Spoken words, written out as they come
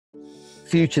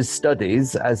future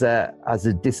studies as a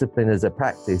discipline, as a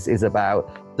practice, is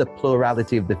about the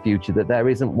plurality of the future, that there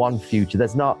isn't one future.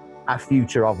 There's not a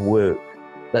future of work,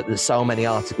 that there's so many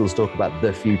articles talk about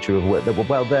the future of work.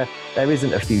 Well, there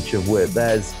isn't a future of work.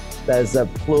 There's a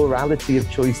plurality of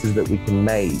choices that we can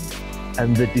make,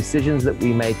 and the decisions that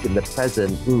we make in the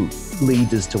present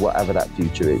lead us to whatever that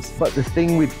future is. But the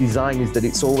thing with design is that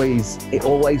it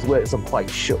always works on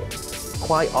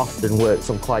quite often works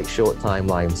on quite short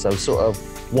timelines. So sort of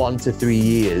 1 to 3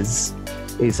 years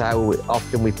is how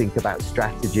often we think about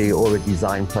strategy or a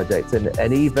design project.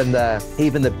 And even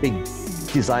the big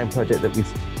design project that we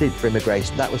did for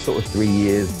immigration, that was sort of 3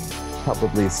 years,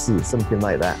 probably something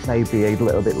like that, maybe a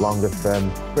little bit longer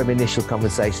from initial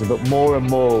conversation. But more and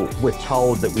more we're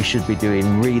told that we should be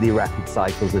doing really rapid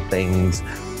cycles of things.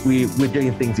 We're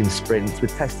doing things in sprints, we're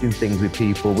testing things with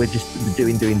people, we're just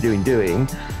doing,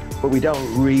 but we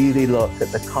don't really look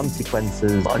at the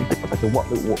consequences of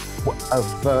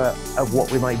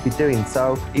what we might be doing.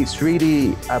 So it's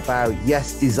really about,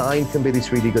 yes, design can be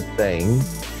this really good thing,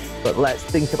 but let's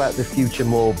think about the future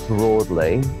more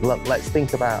broadly. Let's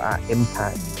think about our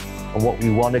impact and what we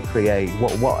want to create,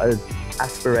 what are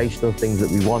aspirational things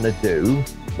that we want to do.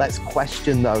 Let's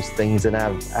question those things and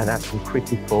have some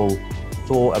critical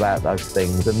thought about those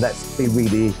things, and let's be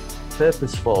really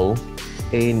purposeful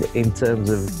in terms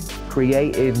of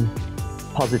creating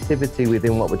positivity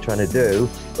within what we're trying to do.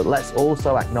 But let's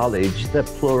also acknowledge the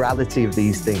plurality of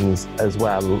these things as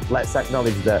well. Let's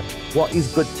acknowledge that what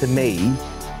is good to me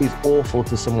is awful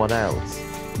to someone else.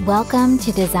 Welcome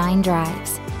to Design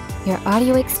Drives, your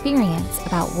audio experience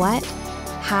about what,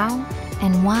 how,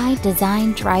 and why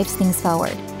design drives things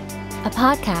forward. A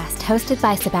podcast hosted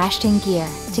by Sebastian Gier,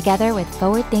 together with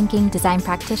forward-thinking design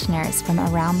practitioners from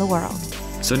around the world.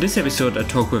 So in this episode I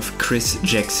talk with Chris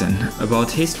Jackson about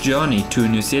his journey to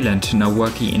New Zealand, now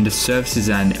working in the service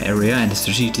design area and the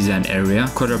strategic design area,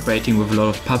 collaborating with a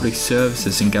lot of public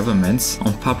services and governments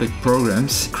on public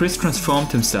programs. Chris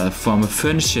transformed himself from a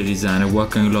furniture designer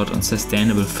working a lot on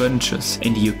sustainable furnitures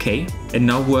in the UK and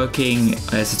now working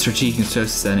as a strategic and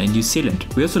service designer in New Zealand.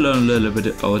 We also learn a little bit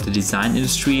about the design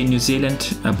industry in New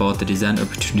Zealand, about the design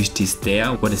opportunities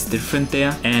there, what is different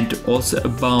there, and also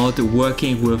about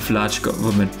working with large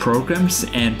government programs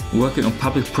and working on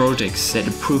public projects that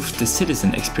improve the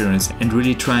citizen experience and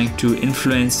really trying to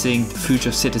influencing the future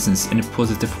of citizens in a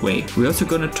positive way. We're also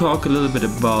going to talk a little bit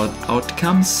about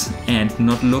outcomes and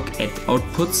not look at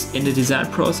outputs in the design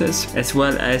process, as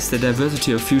well as the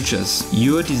diversity of futures.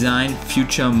 Your design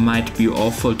future might be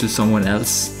awful to someone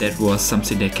else. That was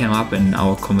something that came up in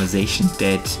our conversation,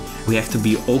 that we have to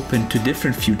be open to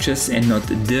different futures and not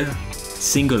the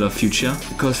singular future,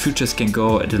 because futures can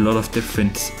go at a lot of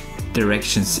different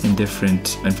directions in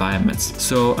different environments.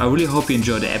 So I really hope you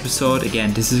enjoy the episode.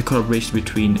 Again, this is a collaboration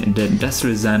between the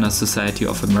Industrial Designers Society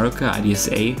of America,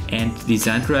 IDSA, and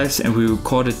Design Drives, and we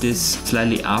recorded this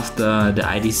slightly after the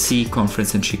IDC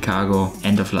conference in Chicago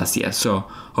end of last year. So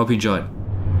hope you enjoyed.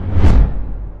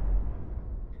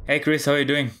 Hey Chris, how are you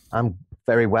doing? I'm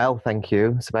very well, thank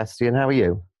you. Sebastian, how are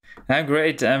you? I'm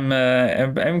great. I'm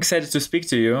excited to speak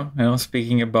to you.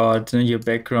 Speaking about your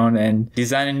background and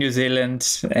design in New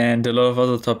Zealand and a lot of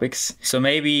other topics. So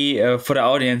maybe for the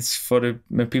audience, for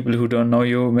the people who don't know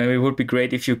you, maybe it would be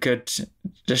great if you could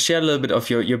just share a little bit of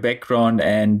your background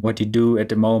and what you do at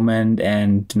the moment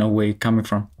and where you're coming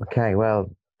from. Okay,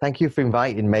 well, thank you for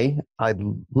inviting me. I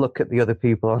look at the other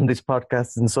people on this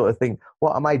podcast and sort of think,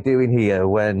 what am I doing here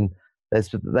when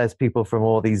there's people from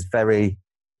all these very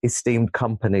esteemed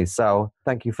companies? So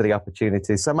thank you for the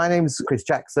opportunity. So my name is Chris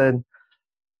Jackson.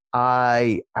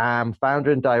 I am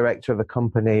founder and director of a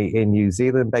company in New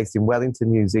Zealand, based in Wellington,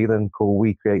 New Zealand, called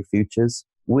We Create Futures.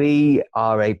 We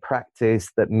are a practice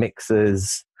that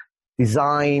mixes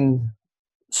design,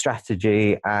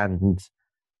 strategy, and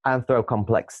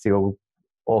anthro-complexity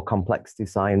or complexity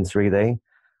science, really.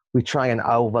 We try and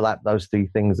overlap those three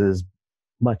things as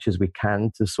much as we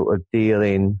can to sort of deal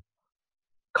in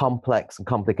complex and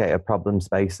complicated problem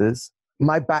spaces.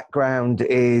 My background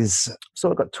is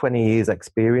sort of got 20 years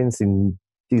experience in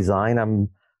design. I'm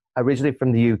originally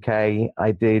from the UK.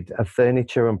 I did a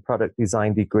furniture and product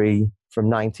design degree from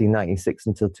 1996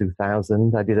 until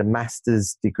 2000. I did a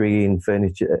master's degree in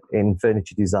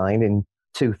furniture design in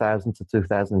 2000 to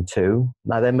 2002.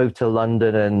 I then moved to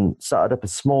London and started up a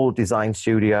small design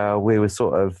studio. We were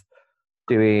sort of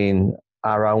doing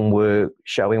our own work,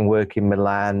 showing work in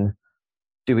Milan,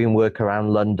 doing work around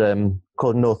London,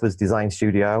 called Northwards Design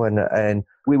Studio. And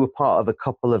we were part of a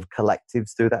couple of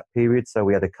collectives through that period. So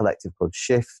we had a collective called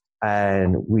Shift,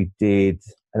 and we did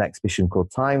an exhibition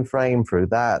called Time Frame through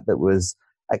that was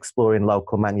exploring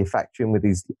local manufacturing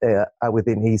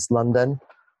within East London.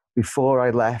 Before I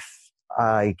left,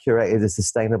 I curated a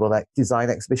sustainable design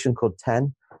exhibition called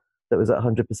 10 that was at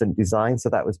 100% design. So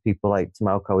that was people like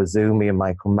Tomoko Azumi and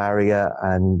Michael Marriott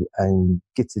and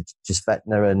Gitta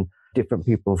Gisvetner and different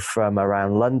people from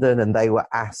around London. And they were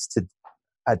asked to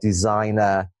a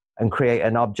designer and create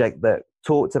an object that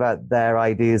talked about their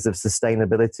ideas of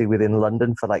sustainability within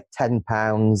London for like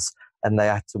 £10. And they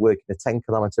had to work in a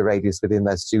 10-kilometre radius within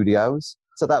their studios.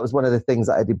 So that was one of the things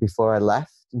that I did before I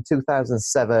left. In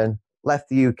 2007, left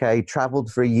the UK,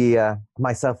 travelled for a year.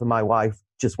 Myself and my wife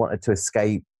just wanted to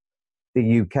escape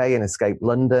the UK and escape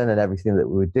London and everything that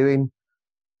we were doing.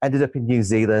 Ended up in New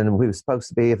Zealand. We were supposed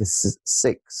to be here for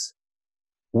 6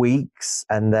 weeks.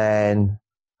 And then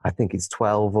I think it's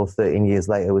 12 or 13 years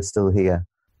later, we're still here.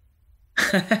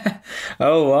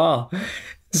 Oh, wow.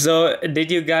 So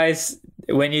did you guys,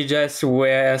 when you just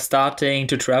were starting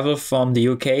to travel from the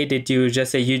UK, did you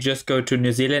just say you just go to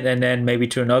New Zealand and then maybe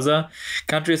to another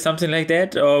country or something like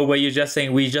that? Or were you just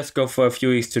saying we just go for a few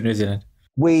weeks to New Zealand?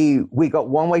 We got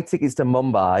one-way tickets to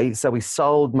Mumbai, so we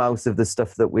sold most of the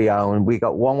stuff that we own. We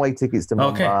got one-way tickets to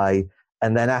Mumbai,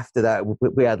 and then after that,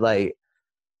 we had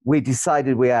we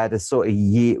decided we had a sort of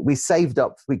year. We saved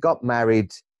up. We got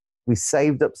married. We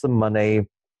saved up some money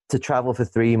to travel for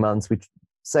 3 months. We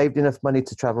saved enough money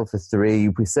to travel for 3.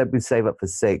 We said we'd save up for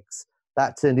 6.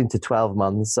 That turned into 12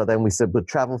 months. So then we said we'd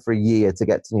travel for a year to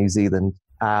get to New Zealand,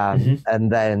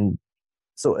 and then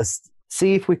sort of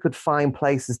see if we could find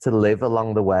places to live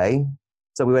along the way.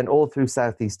 So we went all through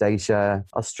Southeast Asia,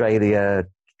 Australia,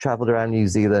 traveled around New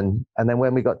Zealand. And then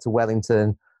when we got to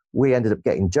Wellington, we ended up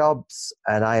getting jobs.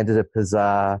 And I ended up as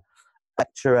a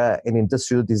lecturer in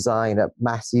industrial design at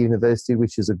Massey University,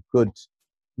 which is a good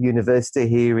university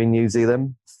here in New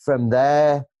Zealand. From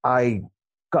there, I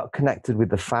got connected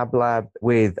with the Fab Lab,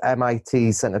 with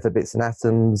MIT Centre for Bits and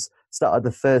Atoms, started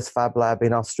the first Fab Lab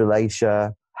in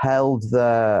Australasia, held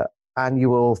the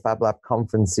annual Fab Lab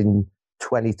conference in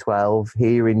 2012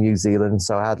 here in New Zealand.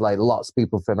 So I had lots of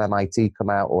people from MIT come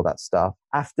out, all that stuff.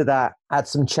 After that, I had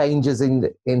some changes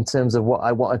in terms of what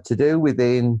I wanted to do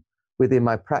within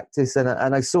my practice. And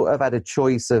I sort of had a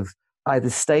choice of either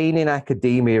staying in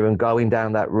academia and going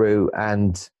down that route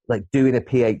and doing a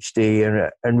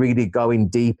PhD and really going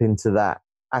deep into that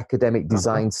academic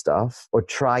design stuff, or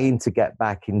trying to get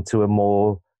back into a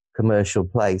more commercial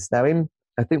place. Now,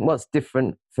 I think what's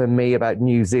different for me about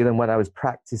New Zealand when I was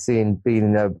practicing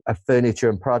being a furniture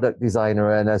and product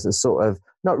designer and as a sort of,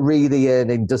 not really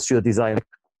an industrial designer,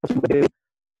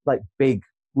 big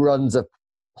runs of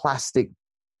plastic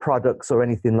products or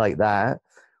anything like that.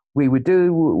 We were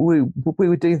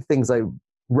doing things like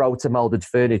rotor-molded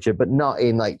furniture, but not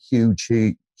in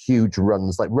huge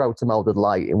runs, like rotor-molded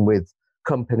lighting with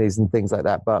companies and things like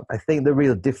that. But I think the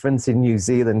real difference in New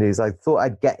Zealand is I thought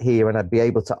I'd get here and I'd be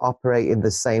able to operate in the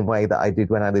same way that I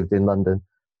did when I lived in London.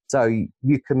 So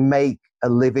you can make a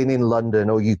living in London,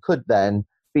 or you could then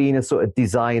being a sort of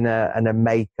designer and a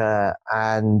maker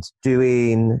and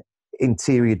doing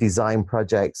interior design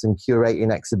projects and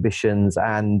curating exhibitions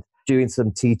and doing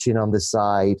some teaching on the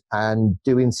side and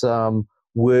doing some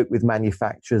work with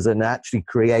manufacturers and actually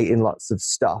creating lots of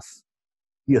stuff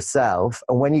yourself.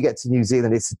 And when you get to New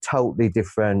Zealand, it's a totally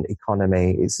different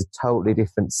economy. It's a totally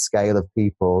different scale of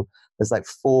people. There's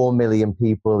 4 million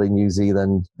people in New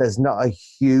Zealand. There's not a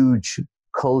huge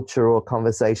culture or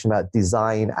conversation about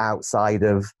design outside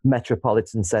of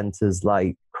metropolitan centres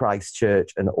like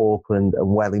Christchurch and Auckland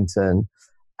and Wellington.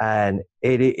 And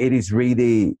it is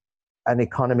really an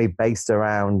economy based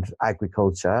around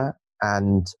agriculture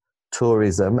and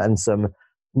tourism and some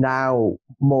now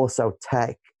more so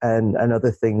tech and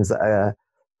other things that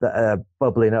are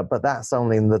bubbling up. But that's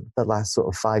only in the last sort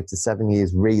of 5 to 7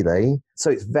 years, really.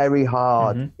 So it's very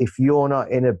hard if you're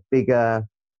not in a bigger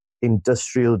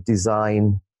industrial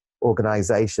design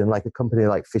organization, like a company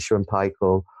like Fisher &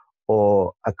 Paykel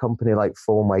or a company like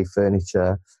Formway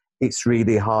Furniture. It's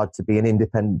really hard to be an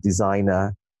independent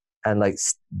designer and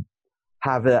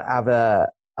have a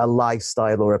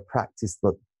lifestyle or a practice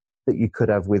that you could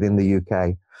have within the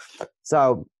UK.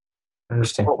 So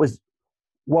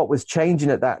what was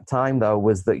changing at that time, though,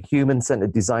 was that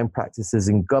human-centered design practices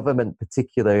in government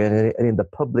particularly and in the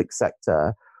public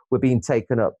sector were being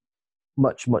taken up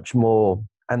much, much more.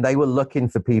 And they were looking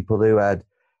for people who had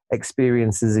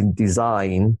experiences in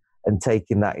design and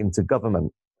taking that into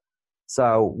government.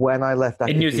 So when I left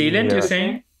academia, in New Zealand, you're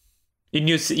saying?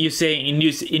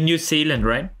 In New Zealand,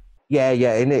 right? Yeah.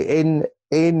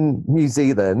 In New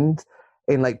Zealand,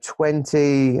 in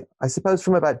 20, I suppose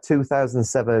from about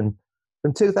 2007,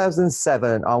 from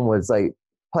 2007 onwards,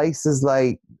 places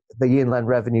like the Inland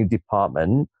Revenue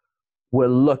Department were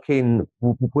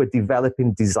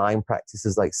developing design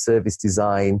practices like service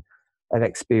design and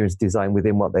experience design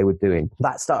within what they were doing.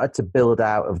 That started to build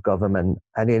out of government.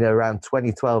 And in around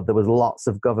 2012, there was lots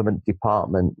of government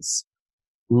departments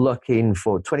looking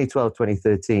for 2012,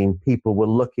 2013, people were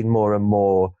looking more and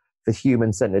more for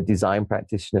human-centered design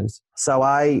practitioners. So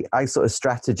I sort of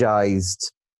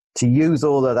strategized to use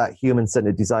all of that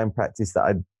human-centered design practice that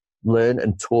I'd learned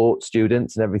and taught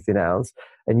students and everything else,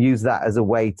 and use that as a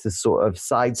way to sort of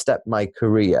sidestep my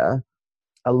career.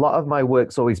 A lot of my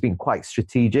work's always been quite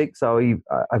strategic. So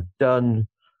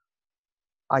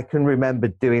I can remember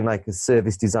doing like a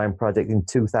service design project in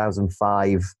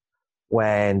 2005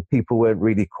 when people weren't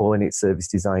really calling it service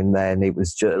design then. It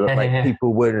was just like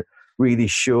people weren't really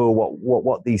sure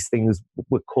what these things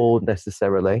were called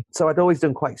necessarily. So I'd always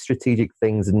done quite strategic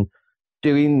things, and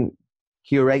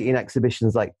curating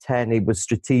exhibitions like 10, it was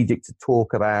strategic to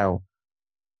talk about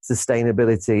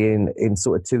sustainability in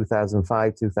sort of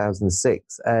 2005,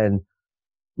 2006, and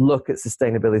look at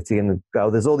sustainability and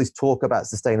go, there's all this talk about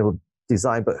sustainable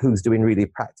design, but who's doing really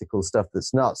practical stuff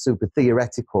that's not super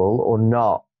theoretical or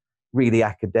not really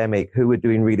academic? Who are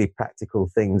doing really practical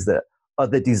things that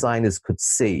other designers could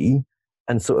see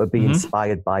and sort of be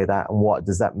inspired by that? And what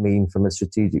does that mean from a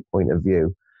strategic point of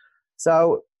view?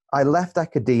 So I left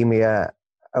academia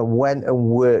and went and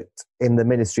worked in the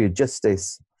Ministry of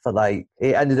Justice for it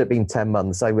ended up being 10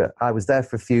 months. I was there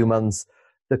for a few months.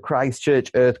 The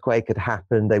Christchurch earthquake had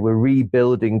happened. They were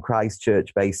rebuilding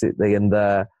Christchurch basically, and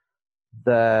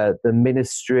the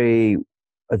Ministry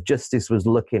of Justice was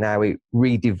looking how it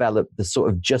redeveloped the sort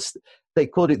of they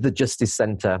called it the Justice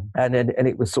Centre, and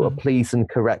it was sort of police and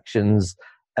corrections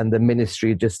and the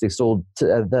Ministry of Justice, all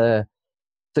the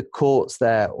courts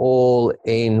there, all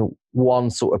in one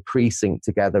sort of precinct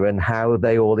together, and how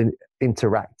they all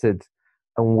interacted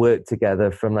and worked together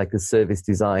from like a service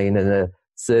design and a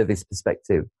service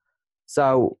perspective.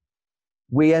 So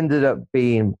we ended up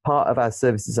being part of our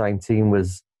service design team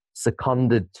was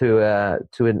seconded to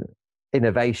an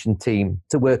innovation team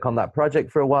to work on that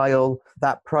project for a while.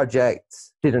 That project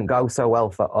didn't go so well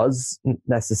for us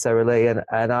necessarily, and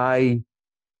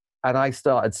I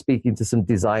started speaking to some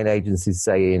design agencies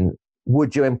saying,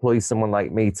 would you employ someone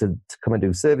like me to come and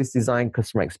do service design,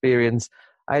 customer experience?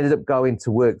 I ended up going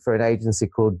to work for an agency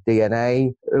called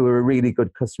DNA, who were a really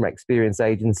good customer experience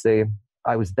agency.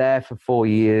 I was there for 4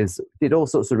 years, did all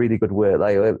sorts of really good work,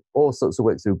 like all sorts of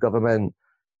work through government,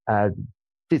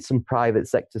 did some private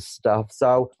sector stuff.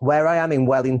 So where I am in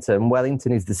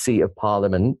Wellington is the seat of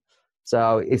Parliament.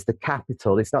 So it's the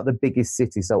capital. It's not the biggest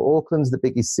city. So Auckland's the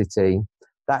biggest city.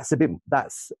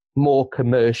 That's more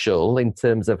commercial in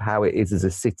terms of how it is as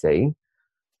a city.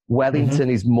 Wellington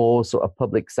is more sort of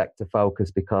public sector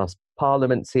focused because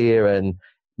Parliament's here, and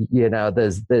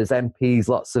there's MPs,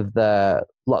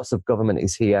 lots of government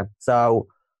is here. So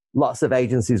lots of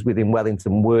agencies within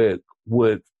Wellington work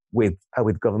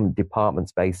with government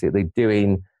departments, basically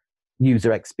doing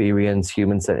user experience,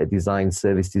 human-centered design,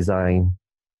 service design,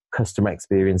 customer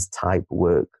experience type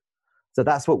work. So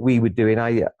that's what we were doing.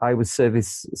 I was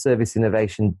service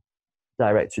innovation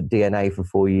director at DNA for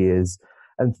 4 years.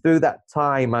 And through that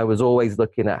time, I was always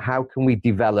looking at how can we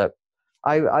develop.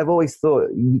 I've always thought,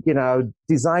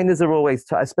 designers are always,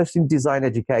 especially in design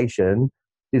education,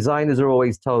 designers are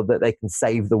always told that they can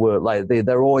save the world. Like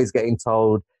they're always getting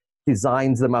told,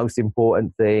 design's the most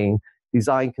important thing.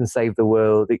 Design can save the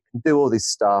world. It can do all this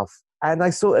stuff. And I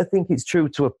sort of think it's true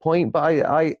to a point, but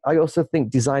I also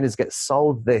think designers get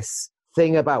sold this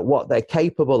thing about what they're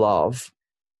capable of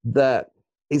that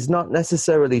is not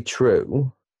necessarily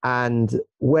true. And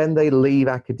when they leave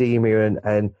academia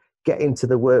and get into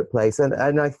the workplace,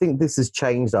 and I think this has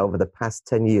changed over the past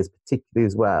 10 years, particularly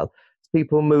as well,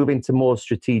 people move into more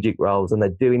strategic roles and they're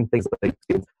doing things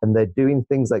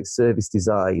like service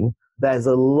design. There's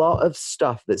a lot of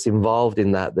stuff that's involved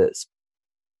in that's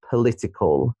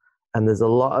political, and there's a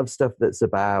lot of stuff that's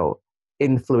about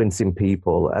influencing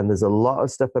people, and there's a lot of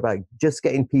stuff about just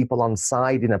getting people on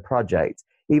side in a project,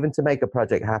 even to make a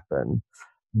project happen,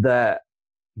 that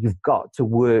you've got to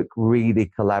work really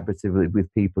collaboratively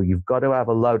with people. You've got to have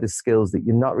a load of skills that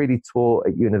you're not really taught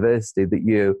at university that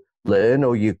you learn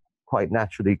or you're quite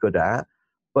naturally good at.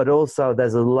 But also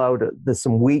there's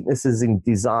some weaknesses in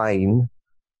design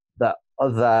that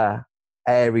other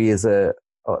areas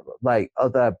like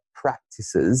other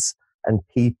practices and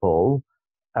people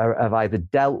have either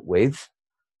dealt with,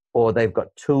 or they've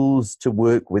got tools to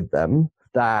work with them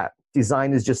that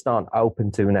designers just aren't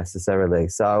open to necessarily.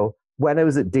 So when I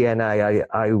was at DNA,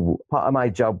 I part of my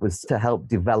job was to help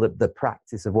develop the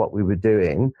practice of what we were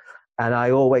doing. And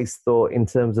I always thought, in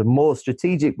terms of more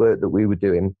strategic work that we were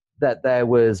doing, that there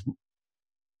was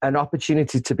an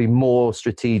opportunity to be more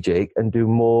strategic and do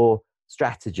more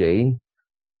strategy.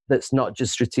 That's not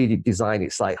just strategic design.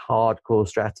 It's like hardcore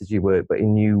strategy work, but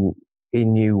in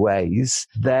new ways.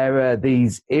 There are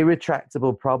these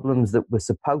irretractable problems that we're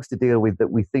supposed to deal with,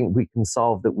 that we think we can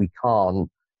solve, that we can't,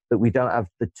 that we don't have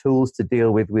the tools to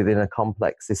deal with within a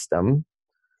complex system.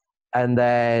 And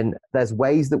then there's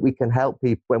ways that we can help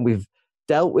people. When we've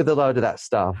dealt with a load of that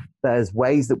stuff, there's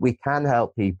ways that we can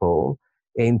help people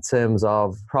in terms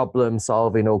of problem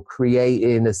solving or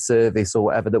creating a service or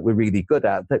whatever that we're really good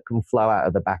at that can flow out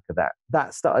of the back of that.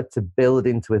 That started to build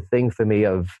into a thing for me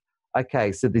of,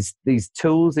 okay, so these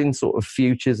tools in sort of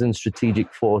futures and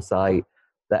strategic foresight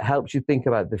that helps you think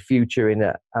about the future in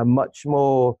a much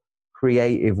more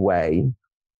creative way.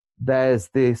 There's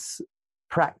this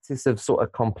practice of sort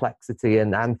of complexity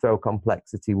and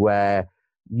anthro-complexity where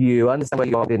you understand where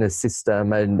you are in a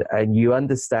system and you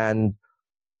understand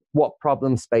what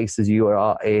problem spaces you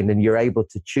are in, and you're able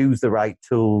to choose the right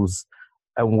tools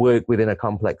and work within a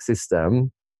complex system.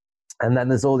 And then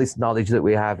there's all this knowledge that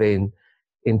we have in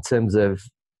terms of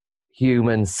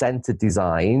human-centered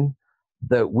design,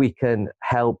 that we can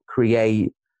help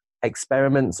create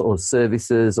experiments or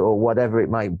services or whatever it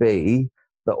might be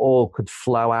that all could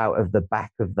flow out of the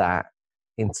back of that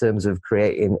in terms of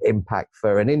creating impact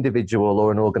for an individual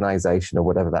or an organization or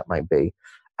whatever that might be.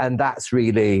 And that's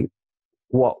really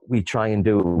what we try and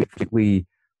do. We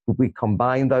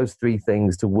combine those three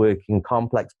things to work in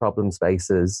complex problem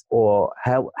spaces, or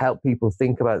help people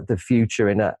think about the future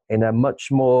in a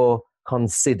much more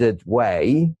considered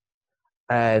way,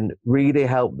 and really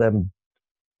help them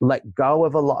let go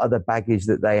of a lot of the baggage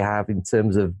that they have in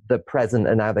terms of the present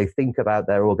and how they think about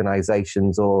their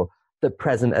organizations or the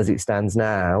present as it stands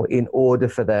now, in order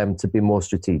for them to be more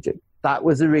strategic. That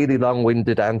was a really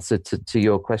long-winded answer to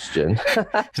your question.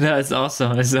 No, it's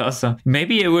awesome. It's awesome.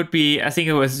 Maybe it would be, I think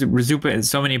it was super,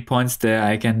 so many points there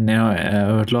I can,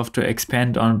 would love to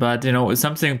expand on. But,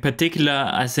 something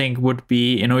particular I think would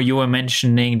be, you were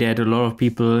mentioning that a lot of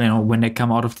people, when they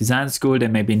come out of design school, they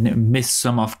maybe miss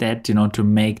some of that, to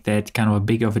make that kind of a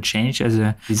big of a change as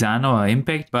a designer or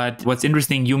impact. But what's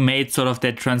interesting, you made sort of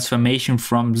that transformation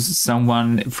from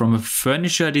someone from a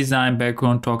furniture design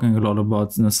background, talking a lot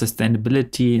about sustainability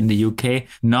in the UK,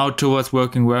 now towards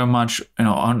working very much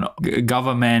on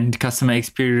government, customer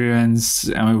experience,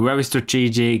 very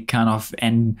strategic kind of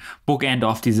and bookend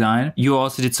of design. You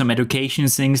also did some education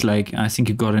things, like I think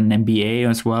you got an MBA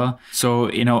as well.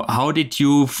 So how did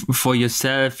you for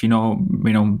yourself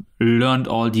learned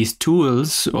all these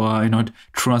tools, or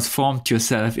transformed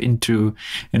yourself into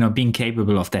being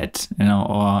capable of that,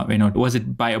 or was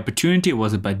it by opportunity,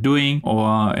 was it by doing,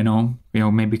 or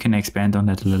maybe you can expand on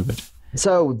that a little bit.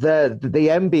 So the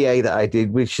MBA that I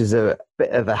did, which is a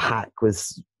bit of a hack,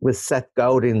 was Seth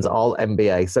Godin's Alt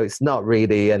MBA. So it's not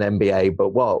really an MBA, but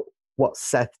what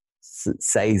Seth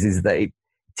says is that it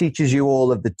teaches you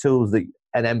all of the tools that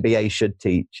an MBA should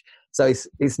teach. So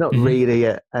it's not really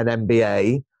an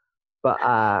MBA,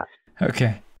 but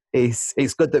okay.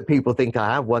 It's good that people think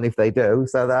I have one if they do.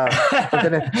 So that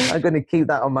I'm gonna keep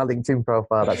that on my LinkedIn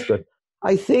profile. That's good.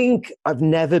 I think I've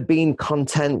never been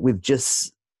content with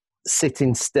just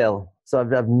sitting still. So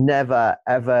I've never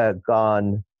ever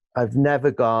gone,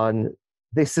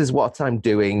 this is what I'm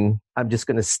doing, I'm just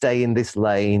going to stay in this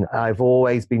lane. I've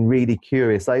always been really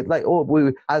curious.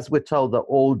 As we're told that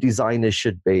all designers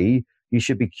should be, you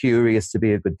should be curious to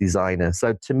be a good designer.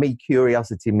 So to me,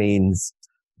 curiosity means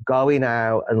going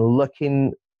out and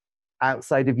looking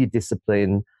outside of your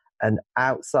discipline and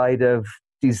outside of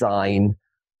design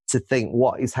to think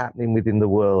what is happening within the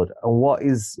world, and what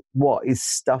is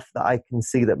stuff that I can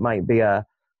see that might be a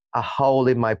hole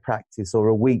in my practice, or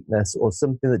a weakness, or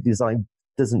something that design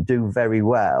doesn't do very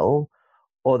well,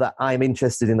 or that I'm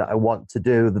interested in, that I want to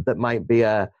do, that might be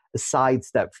a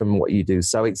sidestep from what you do.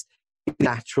 So it's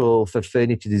natural for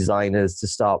furniture designers to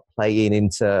start playing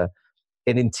into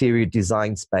an interior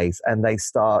design space, and they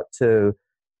start to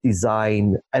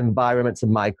design environments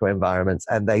and microenvironments,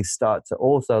 and they start to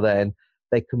also then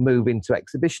they can move into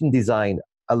exhibition design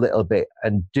a little bit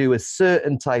and do a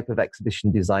certain type of exhibition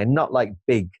design, not like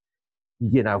big,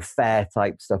 fair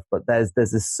type stuff, but there's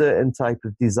a certain type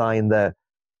of design that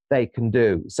they can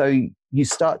do. So you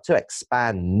start to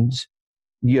expand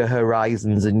your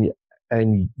horizons and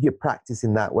and you practice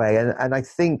in that way. And I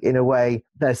think in a way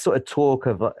there's sort of talk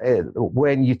of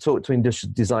when you talk to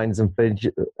industrial designers and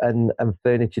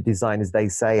furniture designers, they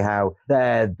say how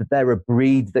they're a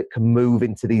breed that can move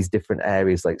into these different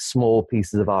areas, like small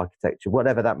pieces of architecture,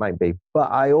 whatever that might be. But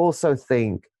I also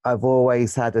think I've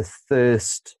always had a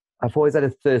thirst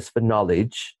for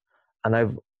knowledge, and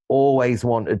I've always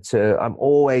wanted to.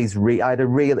 I had a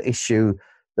real issue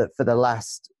that for the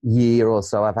last year or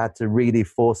so, I've had to really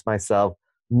force myself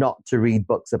not to read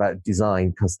books about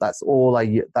design, because that's all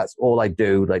I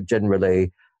do. Like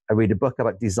generally, I read a book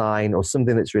about design or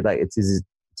something that's related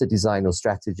to design or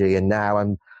strategy. And now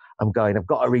I've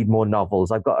got to read more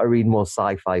novels. I've got to read more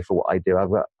sci-fi for what I do.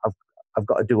 I've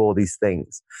got to do all these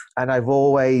things. And I've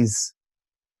always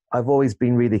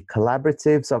been really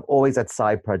collaborative. So I've always had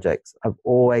side projects. I've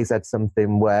always had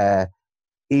something where,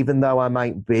 even though I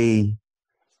might be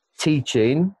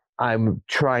teaching, I'm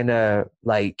trying to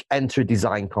like enter a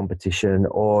design competition,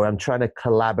 or I'm trying to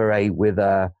collaborate with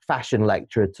a fashion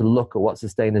lecturer to look at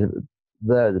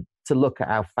to look at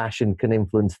how fashion can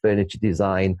influence furniture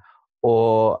design,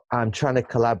 or I'm trying to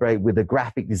collaborate with a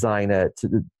graphic designer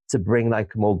to bring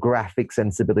like a more graphic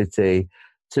sensibility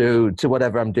to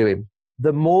whatever I'm doing.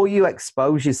 The more you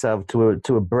expose yourself to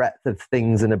a breadth of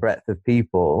things and a breadth of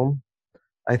people,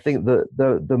 I think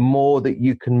the more that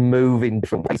you can move in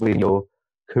different ways in your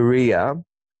career.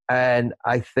 And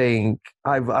I think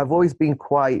I've always been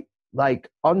quite like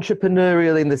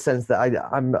entrepreneurial in the sense that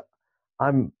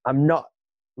I'm not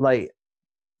like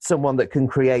someone that can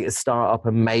create a startup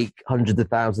and make hundreds of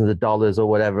thousands of dollars or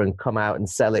whatever and come out and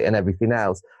sell it and everything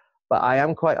else. But I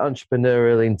am quite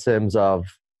entrepreneurial in terms of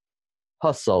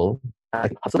hustle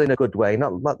in a good way,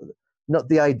 not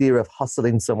the idea of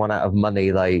hustling someone out of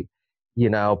money, like, you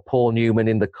know, Paul Newman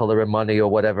in The Color of Money or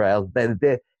whatever else.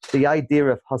 The idea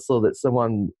of hustle that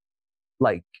someone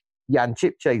like Jan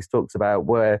Chipchase talks about,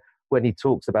 where when he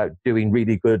talks about doing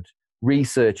really good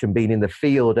research and being in the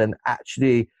field, and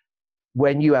actually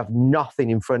when you have nothing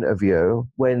in front of you,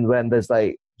 when there's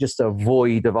like just a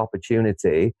void of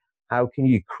opportunity, how can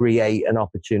you create an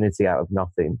opportunity out of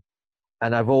nothing?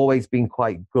 And I've always been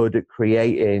quite good at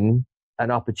creating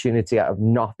an opportunity out of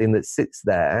nothing that sits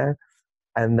there,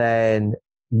 and then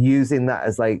using that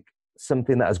as like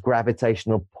something that has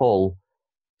gravitational pull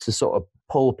to sort of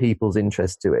pull people's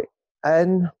interest to it.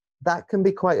 And that can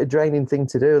be quite a draining thing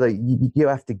to do. Like you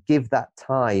have to give that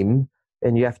time,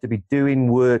 and you have to be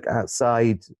doing work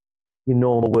outside your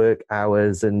normal work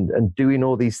hours and doing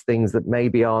all these things that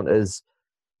maybe aren't as,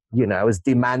 you know, as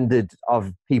demanded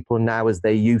of people now as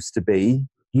they used to be.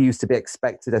 You used to be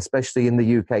expected, especially in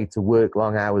the UK, to work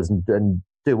long hours and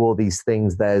do all these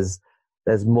things. There's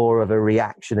more of a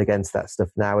reaction against that stuff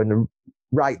now, and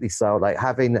rightly so. Like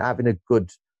having a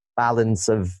good balance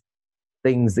of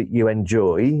things that you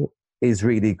enjoy is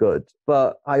really good.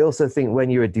 But I also think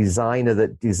when you're a designer,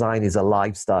 that design is a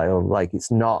lifestyle. Like it's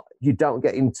not, you don't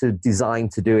get into design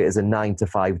to do it as a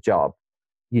 9-to-5 job.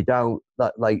 You don't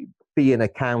like be an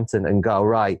accountant and go,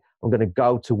 right, I'm going to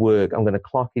go to work, I'm going to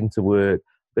clock into work,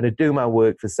 I'm going to do my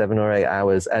work for 7 or 8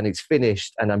 hours and it's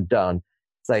finished and I'm done.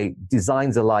 It's like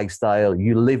design's a lifestyle.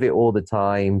 You live it all the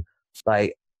time.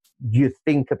 Like you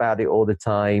think about it all the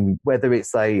time, whether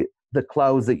it's like the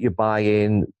clothes that you're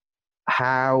buying,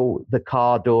 how the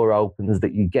car door opens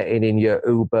that you get in your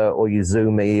Uber or your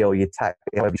Zoomy or your taxi,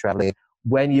 however you're traveling.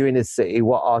 When you're in a city,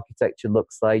 what architecture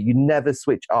looks like, you never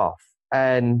switch off.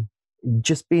 And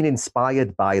just being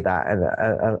inspired by that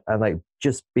and like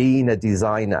just being a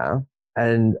designer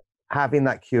and having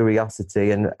that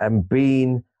curiosity and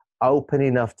being open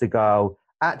enough to go,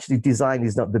 actually design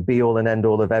is not the be all and end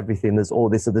all of everything. There's all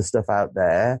this other stuff out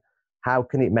there. How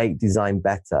can it make design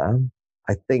better?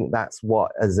 I think that's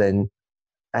what has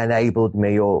enabled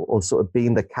me or sort of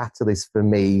been the catalyst for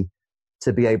me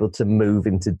to be able to move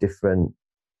into different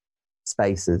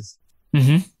spaces.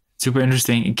 Mm-hmm. Super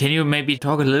interesting. Can you maybe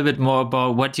talk a little bit more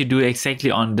about what you do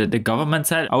exactly on the government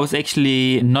side? I was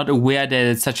actually not aware that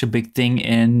it's such a big thing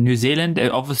in New Zealand.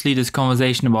 Obviously, this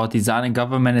conversation about design and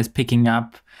government is picking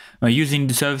up, using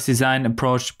the service design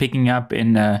approach, picking up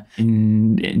in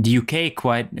the UK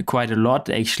quite a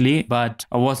lot, actually. But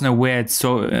I wasn't aware it's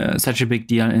such a big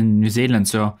deal in New Zealand.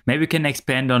 So maybe you can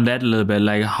expand on that a little bit,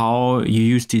 like how you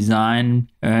use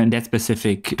design in that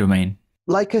specific domain.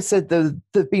 Like I said, there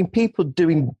have been people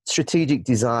doing strategic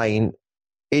design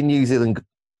in New Zealand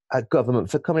government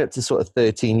for coming up to sort of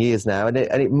 13 years now. And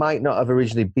it might not have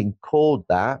originally been called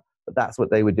that, but that's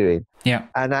what they were doing. Yeah.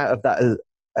 And out of that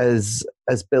has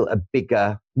built a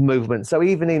bigger movement. So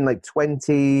even in like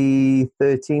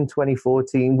 2013,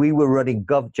 2014, we were running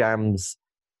gov jams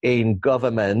in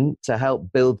government to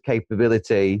help build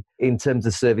capability in terms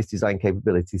of service design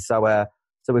capability. So a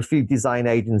few design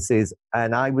agencies,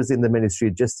 and I was in the Ministry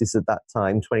of Justice at that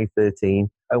time, 2013,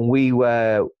 and we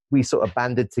sort of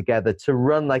banded together to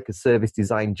run like a service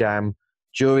design jam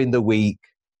during the week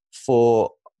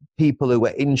for people who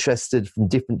were interested from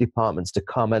different departments to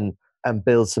come and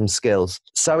build some skills.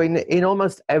 So in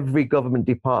almost every government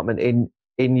department in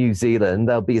New Zealand,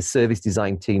 there'll be a service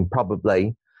design team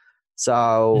probably.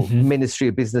 So Ministry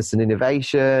of Business and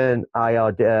Innovation,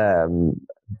 IRD,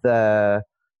 the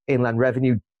Inland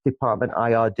Revenue Department,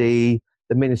 IRD,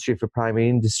 the Ministry for Primary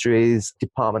Industries,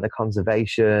 Department of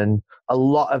Conservation. A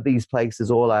lot of these places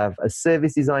all have a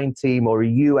service design team or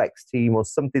a UX team or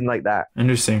something like that.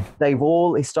 Interesting. They've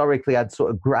all historically had sort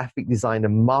of graphic design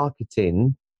and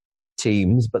marketing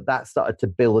teams, but that started to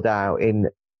build out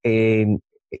in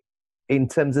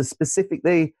terms of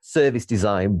specifically service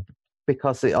design,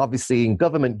 because obviously in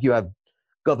government you have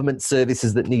government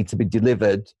services that need to be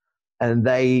delivered and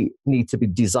they need to be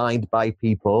designed by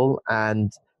people,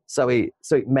 and so it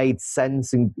made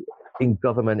sense in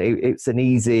government. It's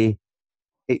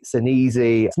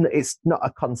not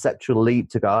a conceptual leap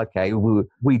to go, okay,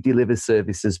 we deliver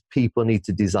services, people need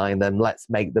to design them, let's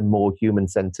make them more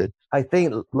human-centered. I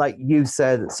think, like you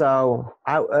said, so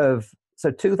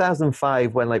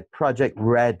 2005, when like Project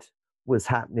Red was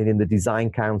happening in the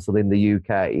Design Council in the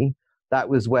UK, that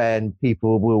was when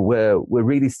people were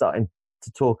really starting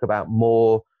to talk about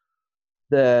more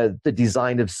the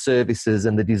design of services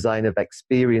and the design of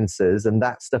experiences, and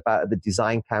that stuff out of the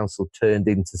Design Council turned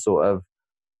into sort of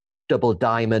Double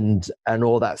Diamond and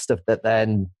all that stuff that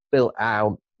then built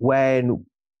out. When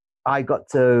I got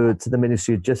to the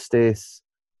Ministry of Justice,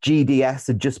 GDS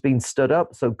had just been stood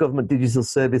up. So Government Digital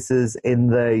Services in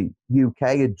the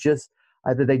UK had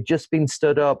either they'd just been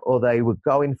stood up or they were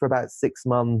going for about 6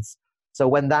 months. So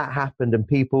when that happened and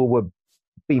people were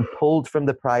being pulled from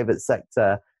the private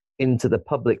sector into the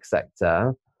public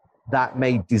sector, that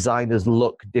made designers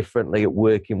look differently at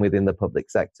working within the public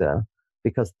sector,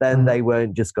 because then they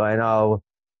weren't just going, oh,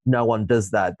 no one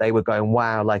does that. They were going,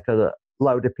 wow, like a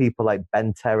load of people like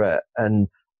Ben Terrett and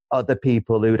other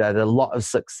people who'd had a lot of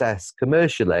success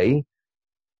commercially,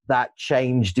 that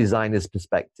changed designers'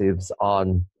 perspectives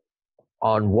on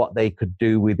what they could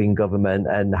do within government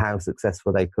and how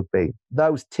successful they could be.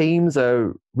 Those teams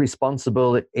are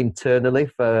responsible internally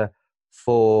for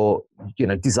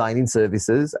designing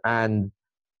services and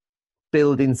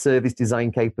building service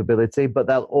design capability, but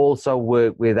they'll also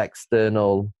work with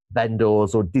external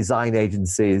vendors or design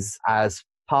agencies as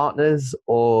partners,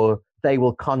 or they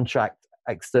will contract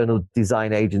external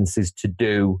design agencies to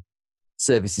do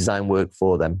service design work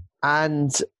for them.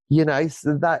 And,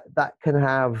 so that can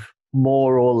have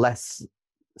more or less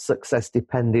success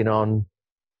depending on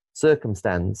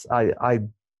circumstance. I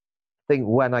think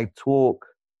when I talk,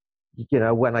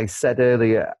 when I said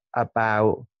earlier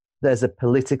about there's a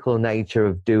political nature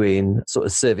of doing sort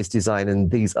of service design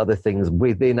and these other things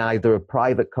within either a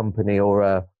private company or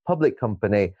a public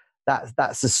company,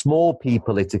 that's a small p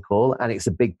political, and it's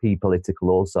a big p political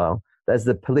also. There's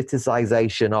the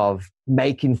politicization of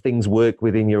making things work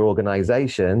within your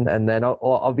organization. And then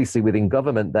obviously within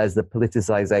government, there's the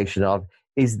politicization of,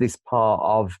 is this part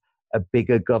of a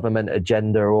bigger government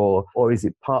agenda, or is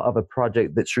it part of a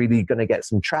project that's really going to get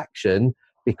some traction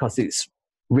because it's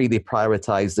really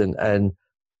prioritized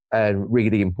and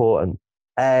really important?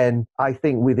 And I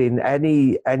think within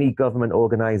any government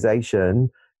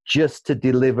organization, just to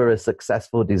deliver a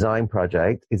successful design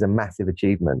project is a massive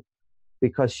achievement,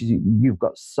 because you've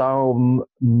got so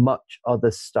much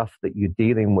other stuff that you're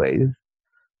dealing with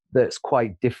that's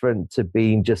quite different to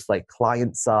being just like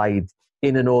client side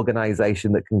in an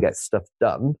organization that can get stuff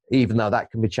done, even though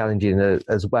that can be challenging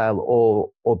as well,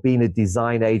 or being a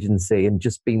design agency and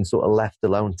just being sort of left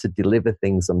alone to deliver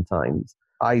things sometimes.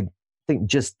 I think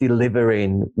just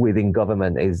delivering within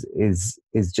government is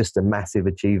just a massive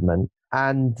achievement.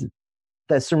 And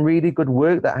there's some really good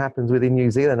work that happens within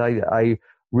New Zealand. I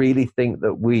really think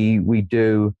that we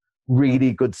do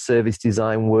really good service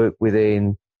design work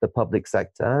within the public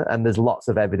sector, and there's lots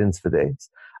of evidence for this.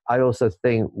 I also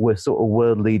think we're sort of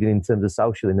world leading in terms of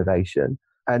social innovation,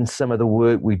 and some of the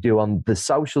work we do on the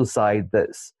social side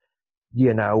that's,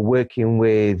 working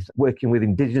with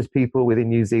Indigenous people within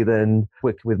New Zealand,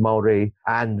 working with Maori,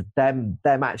 and them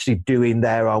actually doing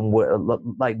their own work.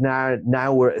 Like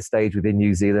now we're at a stage within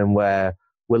New Zealand where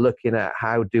we're looking at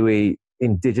how do we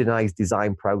indigenize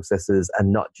design processes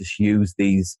and not just use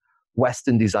these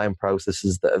Western design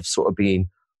processes that have sort of been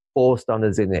forced on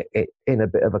us in a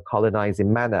bit of a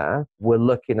colonizing manner. We're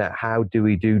looking at how do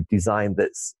we do design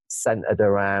that's centered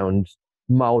around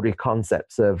Maori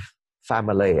concepts of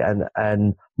family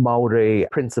and Maori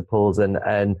principles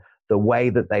and the way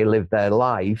that they live their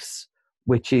lives,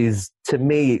 which is, to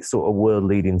me, it's sort of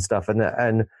world-leading stuff.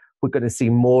 And we're going to see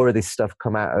more of this stuff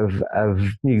come out of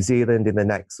New Zealand in the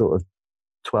next sort of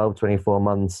 12, 24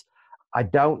 months. I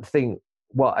don't think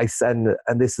what I said,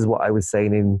 and this is what I was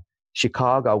saying in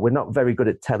Chicago, we're not very good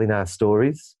at telling our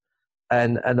stories.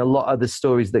 And a lot of the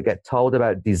stories that get told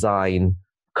about design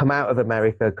come out of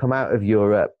America, come out of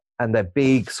Europe, and they're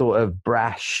big, sort of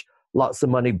brash, lots of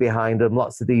money behind them,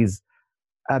 lots of these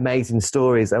amazing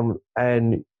stories.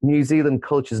 And New Zealand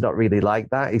culture is not really like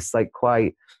that. It's like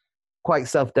quite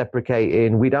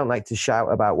self-deprecating. We don't like to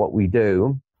shout about what we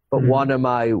do. But one of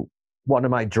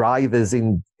my drivers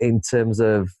in terms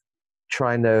of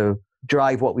trying to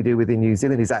drive what we do within New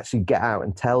Zealand is actually get out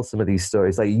and tell some of these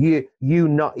stories. Like you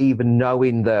not even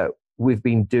knowing that we've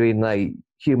been doing like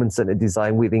human-centered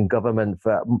design within government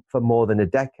for more than a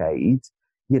decade,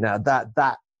 you know,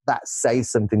 that says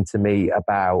something to me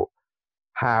about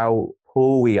how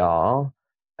poor we are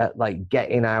at like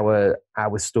getting our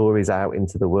stories out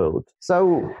into the world.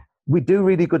 So we do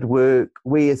really good work.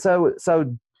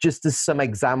 So just as some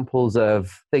examples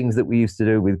of things that we used to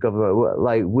do with government,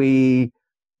 like we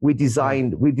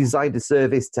designed a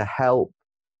service to help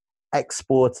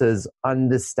exporters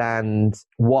understand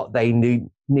what they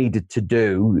needed to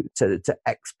do to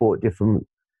export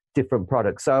different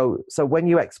products. So when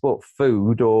you export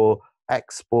food or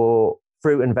export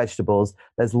fruit and vegetables,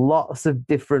 there's lots of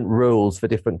different rules for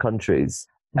different countries.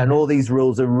 And all these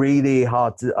rules are really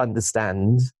hard to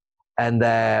understand. And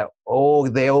they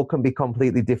all can be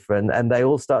completely different. And they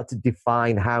all start to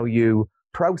define how you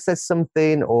process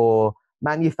something or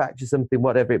manufacture something,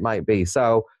 whatever it might be.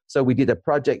 So we did a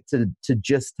project to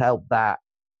just help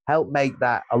make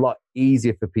that a lot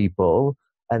easier for people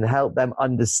and help them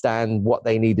understand what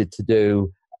they needed to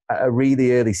do at a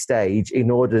really early stage in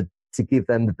order to give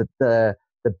them the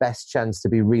best chance to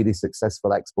be really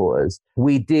successful exporters.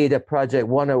 We did a project,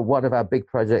 one of our big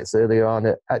projects earlier on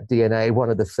at DNA, one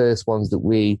of the first ones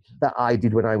that I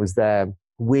did when I was there.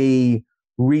 We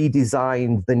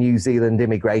redesigned the New Zealand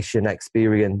immigration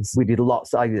experience. We did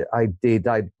lots. I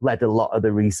led a lot of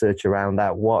the research around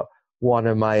that. One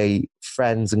of my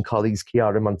friends and colleagues,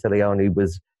 Chiara Monteleone,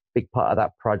 was a big part of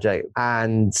that project,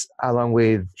 and along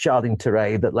with Charlene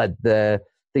Ture, that led the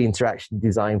interaction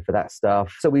design for that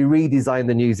stuff. So we redesigned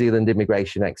the New Zealand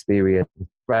immigration experience.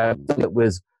 It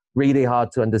was really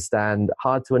hard to understand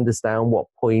what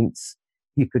points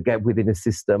you could get within a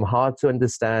system, hard to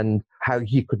understand how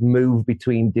you could move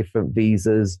between different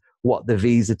visas, what the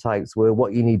visa types were,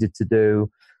 what you needed to do,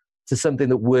 to something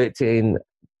that worked in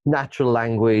natural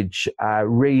language,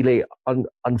 really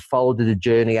unfolded a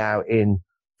journey out in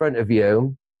front of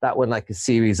you. That won like a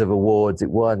series of awards. It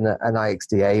won an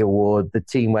IXDA award. The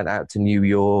team went out to New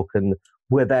York and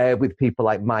were there with people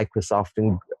like Microsoft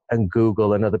and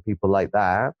Google and other people like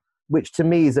that, which to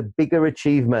me is a bigger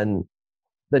achievement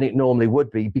than it normally would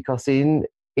be, because in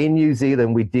New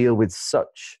Zealand, we deal with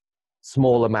such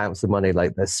small amounts of money.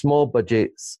 Like there's small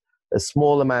budgets, there's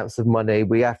small amounts of money.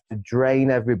 We have to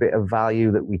drain every bit of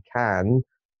value that we can.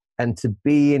 And to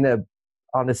be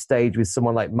on a stage with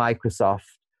someone like Microsoft,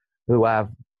 who have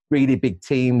really big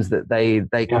teams that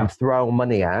they can throw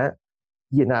money at,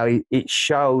 you know, it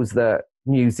shows that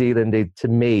New Zealand, to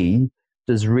me,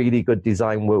 does really good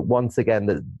design work. Once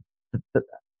again,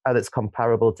 that's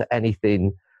comparable to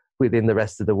anything within the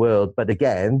rest of the world. But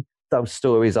again, those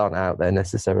stories aren't out there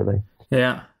necessarily.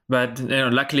 Yeah. But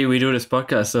luckily we do this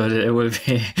podcast, so it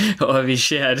will be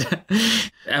shared.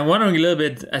 I'm wondering a little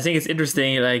bit, I think it's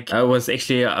interesting, like I was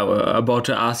actually about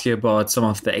to ask you about some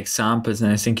of the examples,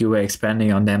 and I think you were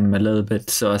expanding on them a little bit.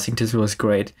 So I think this was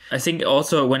great. I think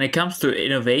also when it comes to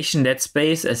innovation, that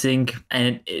space, I think,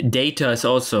 and data is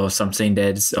also something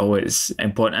that's always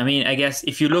important. I mean, I guess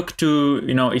if you look to,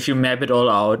 if you map it all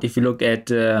out, if you look at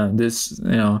this,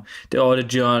 all the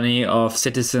journey of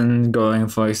citizens going,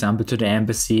 for example, to the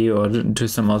embassy or to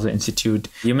some other institute,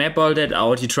 you map all that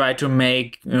out. You try to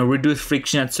make reduce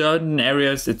friction at certain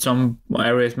areas. At some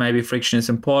areas maybe friction is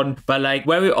important, but like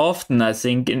very often I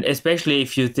think, and especially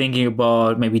if you're thinking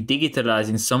about maybe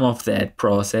digitalizing some of that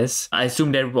process, I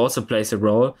assume that also plays a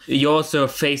role. You also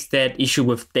face that issue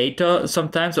with data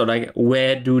sometimes, or like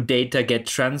where do data get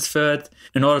transferred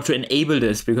in order to enable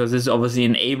this, because this is obviously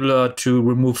an enabler to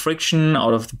remove friction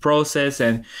out of the process.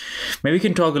 And maybe we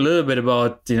can talk a little bit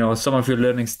about some of your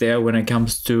learnings there when it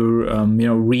comes to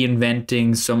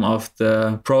reinventing some of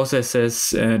the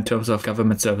processes in terms of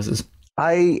government services.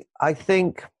 I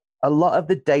think a lot of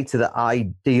the data that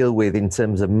I deal with in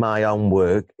terms of my own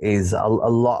work is a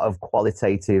lot of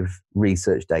qualitative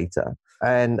research data.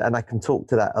 And I can talk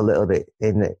to that a little bit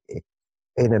in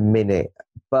a minute.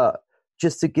 But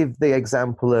just to give the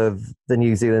example of the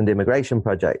New Zealand immigration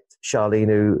project,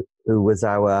 Charlene, who was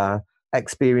our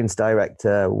experience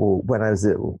director when I was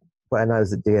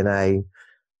at DNA,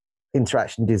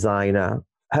 interaction designer,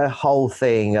 her whole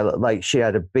thing, like she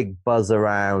had a big buzz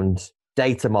around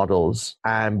data models.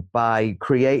 And by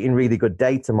creating really good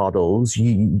data models,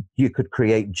 you could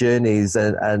create journeys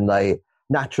and like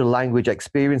natural language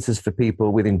experiences for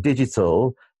people within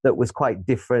digital that was quite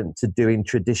different to doing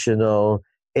traditional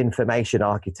information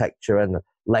architecture and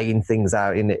laying things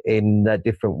out in a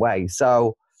different way.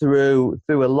 So through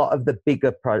a lot of the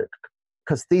bigger projects,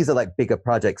 because these are like bigger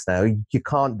projects now, you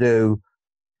can't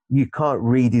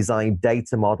redesign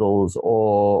data models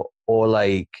or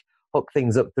like hook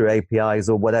things up through APIs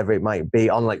or whatever it might be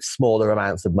on like smaller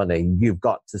amounts of money. You've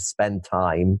got to spend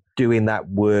time doing that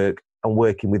work and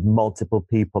working with multiple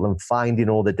people and finding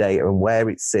all the data and where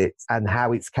it sits and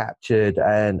how it's captured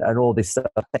and all this stuff.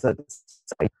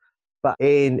 But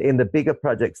in the bigger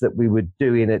projects that we were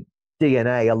doing at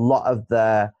DNA, a lot of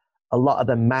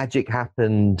the magic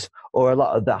happened, or a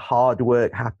lot of the hard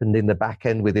work happened in the back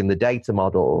end within the data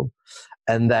model,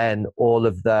 and then all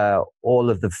of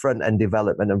the front end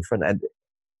development and front end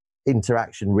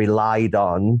interaction relied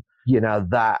on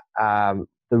that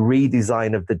the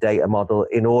redesign of the data model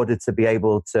in order to be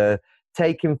able to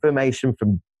take information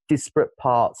from disparate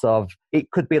parts of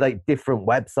it. Could be like different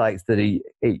websites that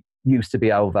it used to be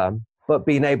over, but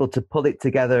being able to pull it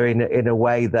together in a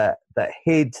way that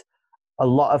hid a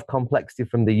lot of complexity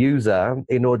from the user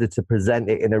in order to present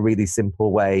it in a really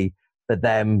simple way for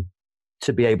them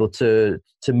to be able to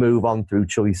move on through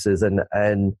choices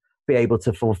and be able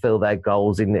to fulfill their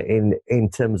goals in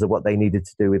terms of what they needed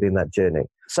to do within that journey.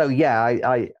 So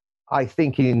yeah, I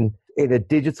think in a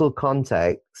digital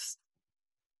context,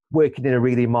 working in a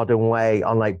really modern way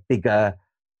on like bigger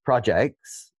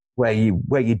projects where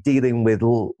you're dealing with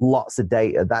lots of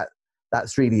data,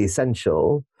 that's really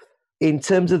essential. In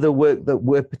terms of the work that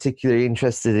we're particularly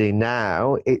interested in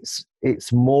now, it's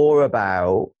more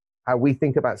about how we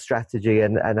think about strategy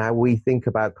and how we think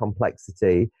about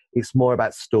complexity. It's more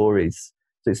about stories.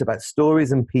 So it's about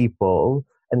stories and people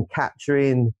and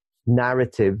capturing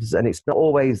narratives. And it's not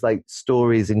always like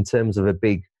stories in terms of a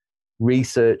big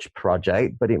research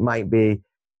project, but it might be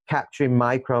capturing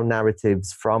micro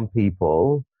narratives from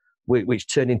people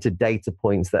which turn into data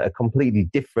points that are completely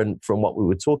different from what we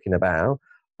were talking about.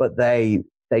 But they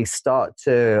start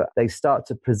to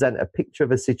present a picture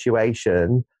of a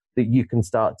situation that you can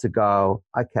start to go,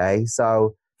 okay,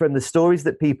 so from the stories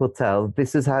that people tell,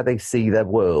 this is how they see their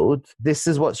world. This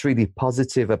is what's really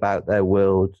positive about their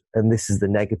world, and this is the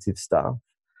negative stuff.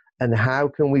 And how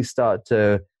can we start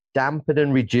to dampen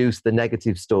and reduce the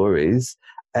negative stories?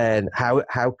 And how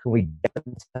can we get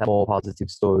them to tell more positive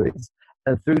stories?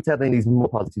 And through telling these more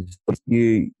positive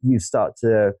stories, you start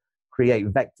to create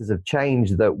vectors of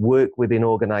change that work within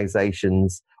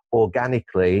organizations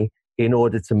organically in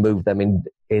order to move them in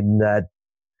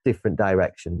different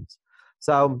directions.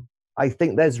 So I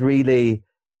think there's really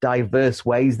diverse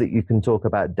ways that you can talk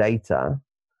about data.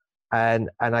 And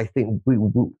I think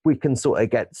we can sort of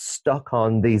get stuck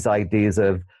on these ideas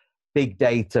of big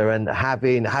data and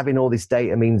having all this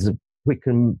data means we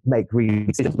can make real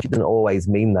decisions, which doesn't always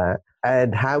mean that.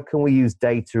 And how can we use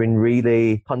data in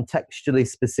really contextually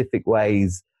specific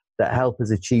ways that help us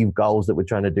achieve goals that we're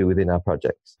trying to do within our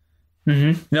projects?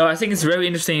 Mm-hmm. No, I think it's very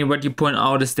interesting what you point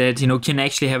out is that, can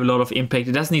actually have a lot of impact.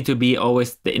 It doesn't need to be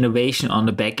always the innovation on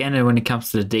the back end and when it comes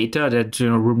to the data that,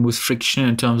 removes friction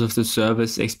in terms of the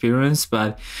service experience,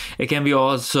 but it can be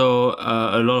also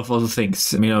a lot of other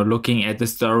things, looking at the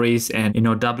stories and,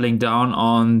 doubling down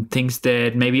on things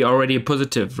that maybe already are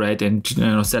positive, right? And,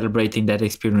 celebrating that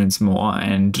experience more.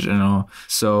 And,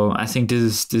 so I think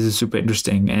this is super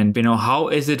interesting. And, how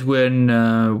is it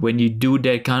when you do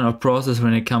that kind of process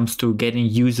when it comes to getting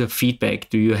user feedback?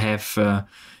 Do you have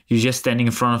you just standing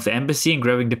in front of the embassy and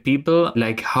grabbing the people,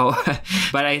 like how?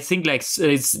 But I think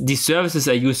these services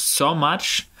are used so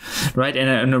much, right,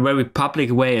 in a very public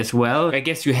way as well. I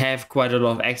guess you have quite a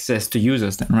lot of access to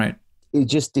users then, right? It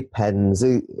just depends.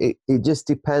 It just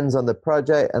depends on the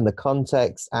project and the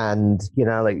context, and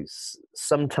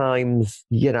sometimes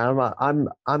I'm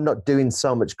not doing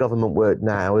so much government work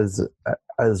now as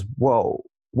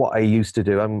what I used to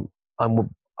do.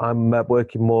 I'm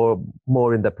working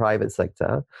more in the private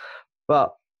sector,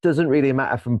 but doesn't really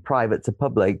matter from private to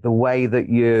public. The way that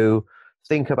you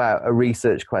think about a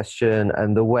research question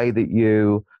and the way that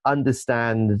you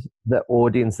understand the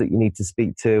audience that you need to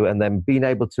speak to, and then being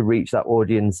able to reach that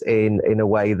audience in a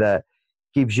way that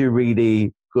gives you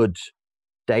really good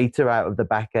data out of the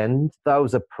back end.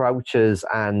 Those approaches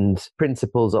and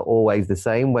principles are always the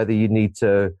same, whether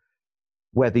you're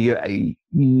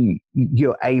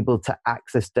able to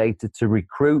access data to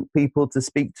recruit people to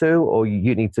speak to, or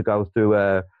you need to go through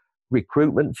a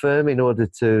recruitment firm in order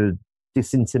to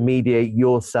disintermediate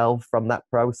yourself from that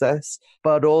process.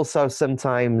 But also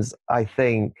sometimes I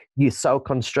think you're so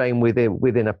constrained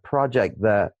within a project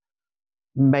that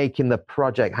making the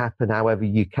project happen however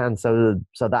you can. So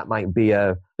that might be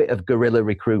a bit of guerrilla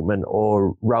recruitment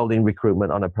or rolling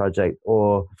recruitment on a project,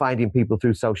 or finding people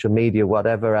through social media,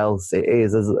 whatever else it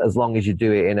is, as long as you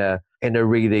do it in a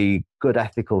really good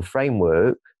ethical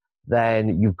framework,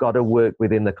 then you've got to work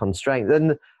within the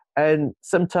constraints. And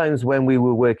sometimes when we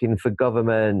were working for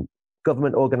government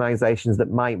organizations that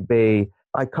might be,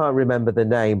 I can't remember the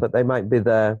name, but they might be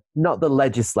not the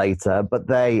legislator, but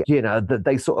they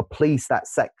sort of police that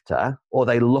sector, or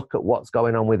they look at what's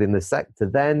going on within the sector.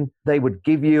 Then they would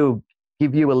give you a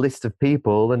list of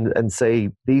people and say,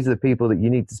 these are the people that you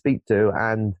need to speak to,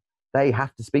 and they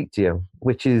have to speak to you,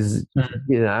 which is,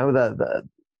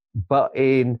 but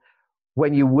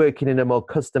when you're working in a more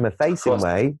customer facing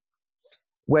way,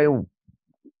 when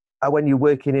you're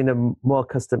working in a more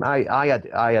custom, I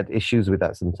had issues with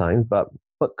that sometimes, but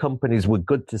companies were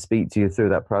good to speak to you through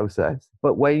that process.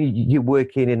 But when you're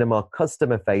working in a more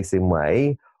customer facing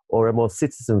way or a more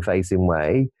citizen facing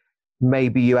way,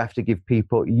 maybe you have to give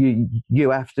people, you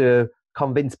have to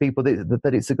convince people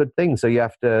that it's a good thing. So you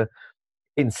have to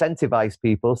incentivize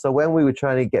people. So when we were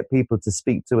trying to get people to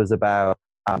speak to us about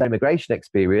their immigration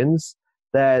experience,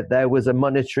 there was a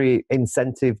monetary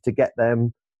incentive to get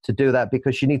them to do that,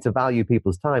 because you need to value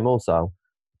people's time also.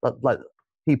 But like,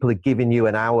 people are giving you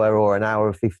an hour or an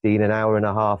hour 15, an hour and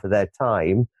a half of their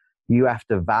time. You have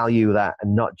to value that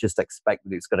and not just expect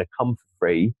that it's going to come for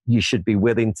free. You should be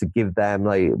willing to give them,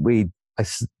 I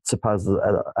suppose,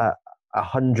 $100,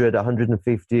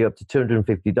 $150, up to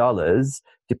 $250,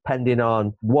 depending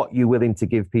on what you're willing to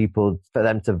give people for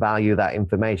them to value that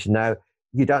information. Now,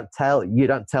 you don't tell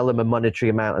them a monetary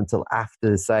amount until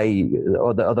after, say,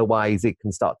 or otherwise it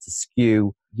can start to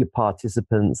skew your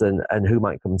participants and who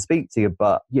might come and speak to you.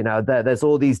 But there's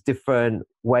all these different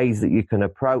ways that you can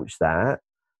approach that,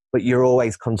 but you're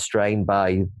always constrained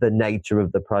by the nature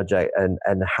of the project and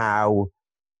how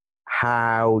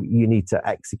you need to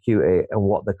execute it and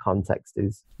what the context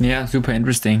is. Yeah, super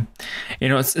interesting.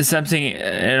 It's something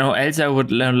else I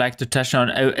would like to touch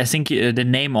on. I think the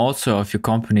name also of your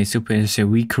company is super interesting.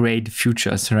 We create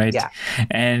futures, right? Yeah.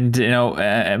 And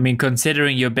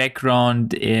considering your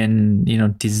background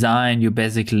in design, you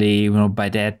basically by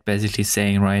that basically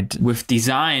saying, right, with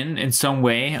design in some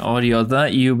way or the other,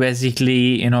 you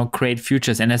basically create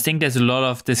futures. And I think there's a lot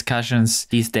of discussions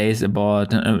these days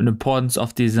about the importance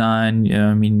of design.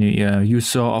 You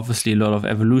saw obviously a lot of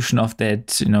evolution of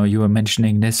that. You were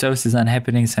mentioning the service design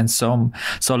happening since so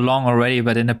long already,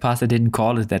 but in the past I didn't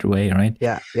call it that way, right?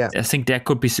 Yeah. I think that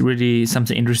could be really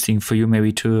something interesting for you,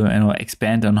 maybe to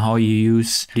expand on how you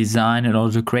use design and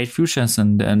also create futures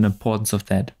and the importance of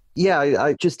that. Yeah,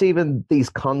 I just even these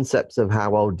concepts of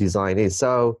how old design is.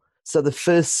 So the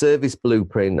first service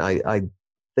blueprint, I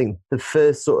think the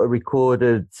first sort of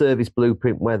recorded service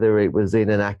blueprint, whether it was in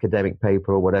an academic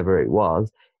paper or whatever it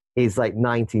was, is like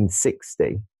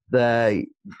 1960. The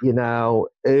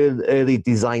early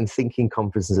design thinking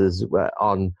conferences were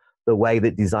on the way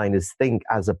that designers think,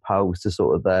 as opposed to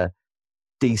sort of the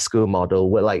D-school model,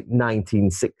 were like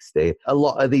 1960. A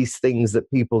lot of these things that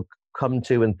people come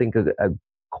to and think are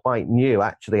quite new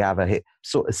actually have a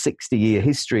sort of 60-year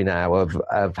history now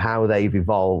of how they've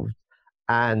evolved.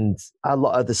 And a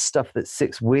lot of the stuff that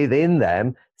sits within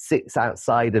them sits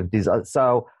outside of design.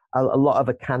 So a lot of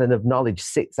a canon of knowledge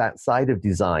sits outside of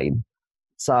design.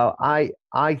 So I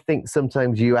think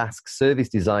sometimes you ask service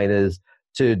designers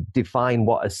to define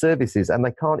what a service is, and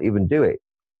they can't even do it,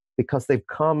 because they've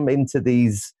come into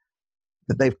these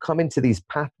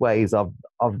pathways of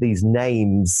these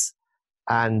names,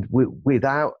 and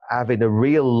without having a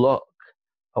real look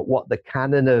at what the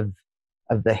canon of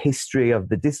the history of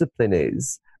the discipline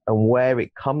is and where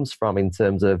it comes from in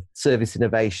terms of service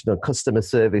innovation or customer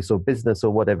service or business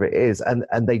or whatever it is.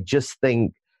 And they just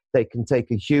think they can take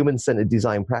a human-centered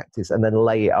design practice and then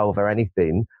lay it over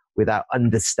anything without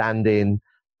understanding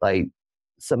like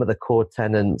some of the core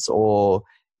tenets or,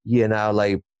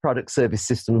 like product service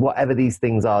systems, whatever these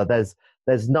things are. There's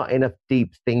not enough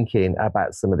deep thinking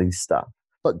about some of these stuff.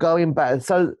 But going back,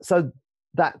 so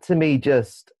that to me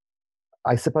just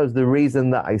I suppose the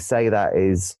reason that I say that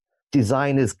is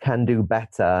designers can do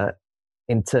better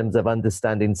in terms of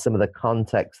understanding some of the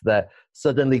context that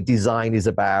suddenly design is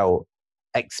about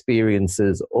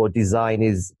experiences, or design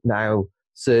is now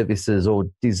services, or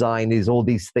design is all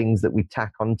these things that we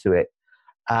tack onto it.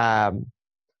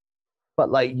 But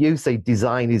like you say,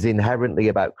 design is inherently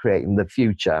about creating the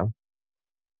future.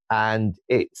 And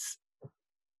it's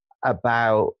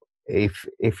about,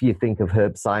 if you think of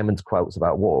Herb Simon's quotes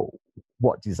about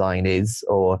what design is,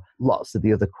 or lots of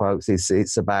the other quotes,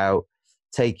 it's about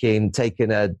taking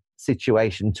a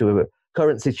situation to a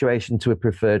current situation to a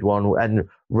preferred one and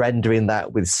rendering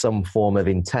that with some form of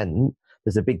intent.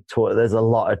 There's a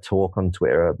lot of talk on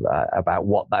Twitter about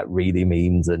what that really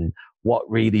means and what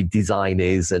really design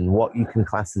is and what you can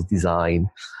class as design.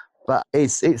 But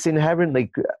it's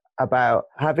inherently about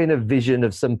having a vision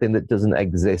of something that doesn't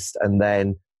exist and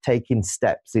then taking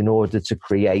steps in order to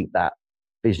create that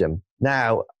vision.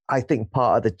 Now, I think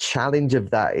part of the challenge of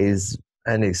that is,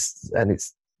 and it's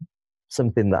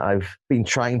something that I've been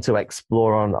trying to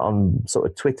explore on sort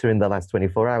of Twitter in the last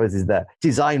 24 hours, is that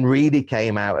design really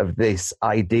came out of this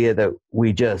idea that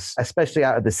we just, especially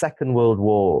out of the Second World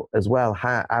War as well,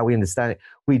 how we understand it,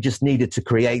 we just needed to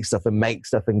create stuff and make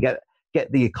stuff and get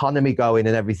the economy going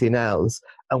and everything else.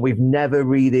 And we've never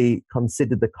really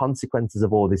considered the consequences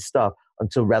of all this stuff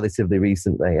until relatively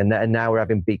recently. And now we're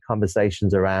having big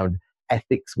conversations around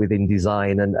ethics within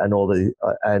design and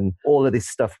all of this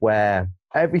stuff where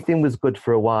everything was good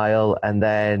for a while. And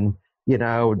then,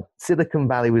 Silicon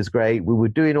Valley was great. We were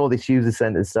doing all this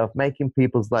user-centered stuff, making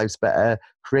people's lives better,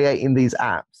 creating these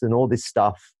apps and all this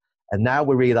stuff. And now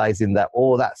we're realizing that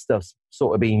all that stuff's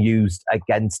sort of being used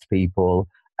against people,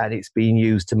 and it's being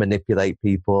used to manipulate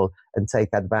people and take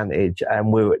advantage.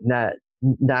 And we're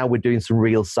now we're doing some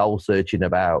real soul searching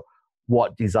about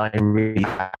what design really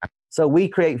is. So We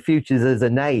Create Futures as a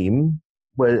name,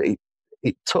 where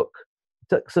it took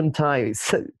some time.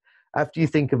 After you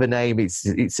think of a name, it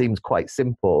seems quite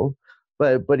simple,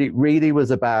 but it really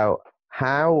was about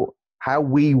how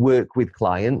we work with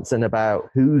clients and about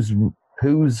who's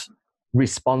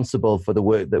responsible for the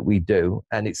work that we do.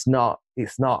 And it's not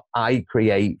I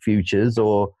create futures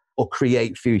or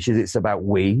create futures. It's about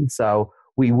we. So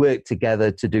we work together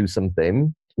to do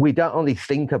something. We don't only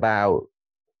think about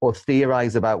or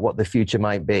theorize about what the future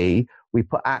might be. We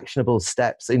put actionable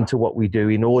steps into what we do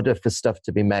in order for stuff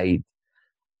to be made.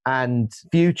 And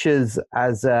futures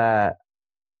as a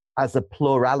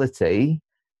plurality,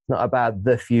 not about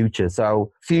the future.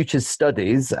 So futures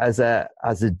studies as a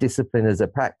discipline, as a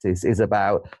practice, is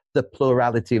about the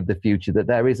plurality of the future, that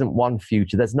there isn't one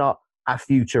future. There's not a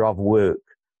future of work,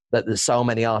 that there's so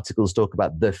many articles talk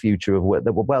about the future of work.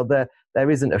 Well, there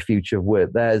isn't a future of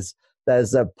work. There's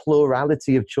a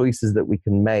plurality of choices that we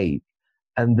can make,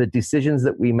 and the decisions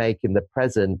that we make in the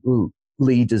present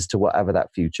lead us to whatever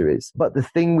that future is. But the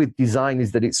thing with design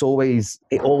is that it always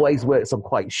works on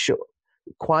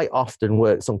quite often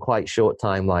works on quite short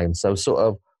timelines. So sort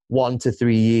of 1 to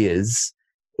 3 years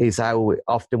is how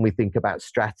often we think about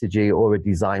strategy or a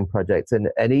design project.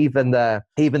 And even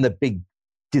the big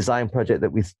design project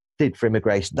that we did for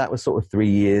immigration, that was sort of 3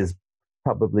 years,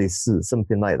 probably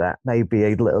something like that, maybe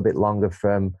a little bit longer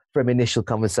from initial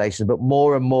conversations. But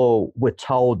more and more we're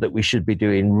told that we should be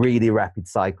doing really rapid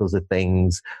cycles of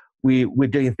things. We're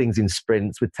doing things in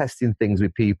sprints, we're testing things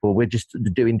with people, we're just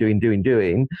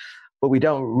doing, but we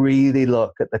don't really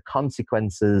look at the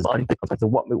consequences of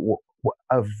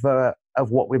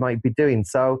what we might be doing.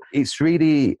 So it's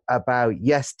really about,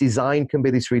 yes, design can be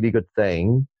this really good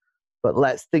thing, but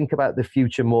let's think about the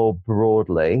future more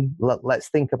broadly. Let's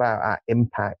think about our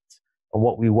impact and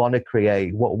what we want to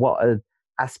create, what are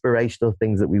aspirational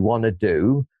things that we want to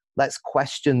do. Let's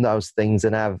question those things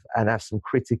and have some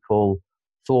critical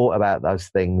thought about those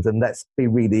things. And let's be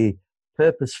really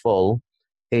purposeful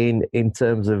in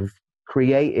terms of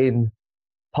creating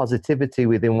positivity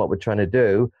within what we're trying to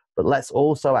do. But let's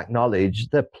also acknowledge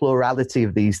the plurality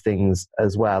of these things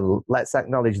as well. Let's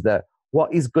acknowledge that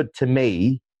what is good to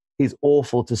me is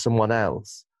awful to someone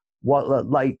else.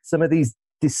 Like some of these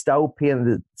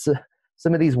dystopian,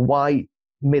 some of these white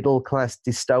middle class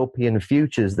dystopian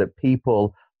futures that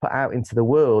people put out into the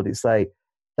world, it's like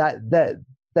that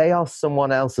they are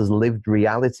someone else's lived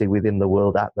reality within the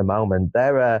world at the moment.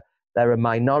 They're a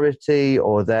minority,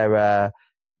 or they're a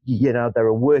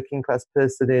working class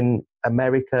person in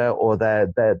America, or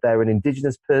they're an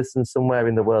indigenous person somewhere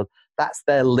in the world. That's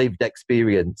their lived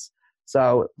experience.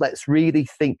 So let's really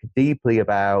think deeply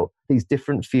about these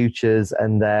different futures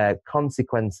and their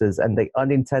consequences and the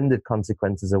unintended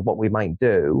consequences of what we might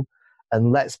do.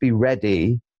 And let's be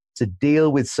ready to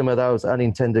deal with some of those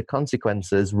unintended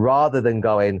consequences rather than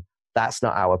going, that's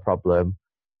not our problem.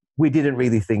 We didn't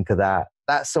really think of that.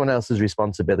 That's someone else's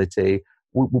responsibility.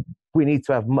 We need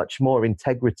to have much more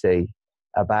integrity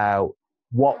about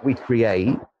what we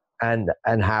create and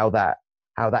how that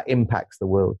impacts the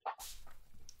world.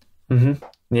 Mm-hmm.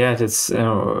 Yeah, that's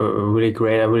really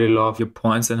great. I really love your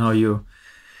points and how you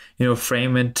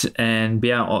frame it, and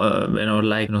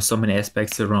so many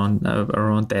aspects around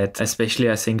that.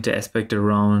 Especially, I think the aspect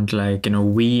around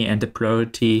we and the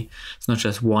plurality. It's not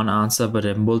just one answer,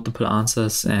 but multiple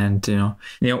answers. And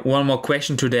one more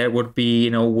question to that would be,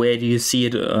 where do you see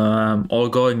it all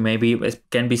going? Maybe it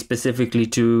can be specifically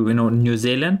to New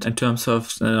Zealand in terms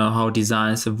of how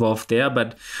design is evolved there,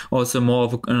 but also more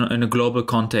of in a global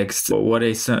context. What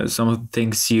are some of the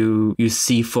things you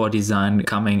see for design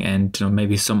coming, and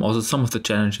maybe some of the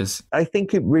challenges? I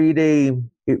think it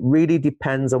really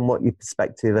depends on what your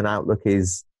perspective and outlook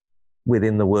is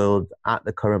within the world at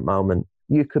the current moment.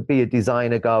 You could be a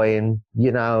designer going,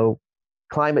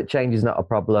 climate change is not a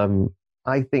problem.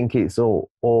 I think it's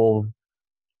all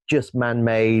just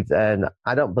man-made, and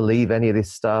I don't believe any of this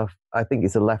stuff. I think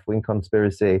it's a left-wing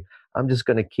conspiracy. I'm just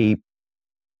going to keep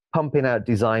pumping out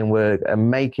design work and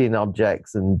making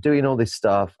objects and doing all this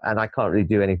stuff, and I can't really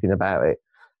do anything about it.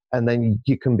 And then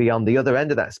you can be on the other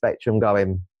end of that spectrum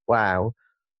going, wow,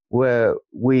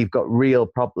 we've got real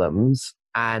problems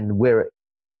and we're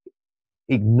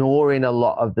ignoring a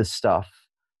lot of the stuff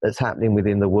that's happening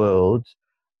within the world.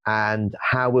 And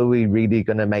how are we really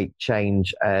going to make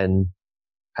change? And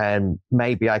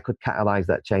maybe I could catalyze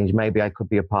that change. Maybe I could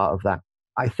be a part of that.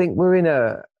 I think we're in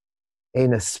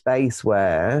a space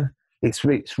where it's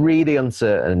really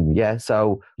uncertain. Yeah.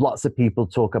 So lots of people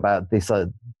talk about this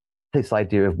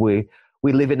idea of we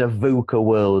live in a VUCA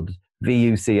world,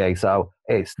 VUCA. So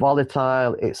it's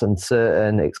volatile, it's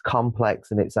uncertain, it's complex,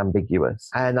 and it's ambiguous.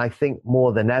 And I think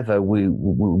more than ever, we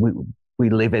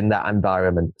live in that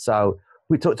environment. So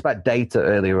we talked about data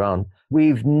earlier on.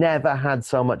 We've never had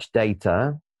so much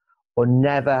data or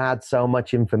never had so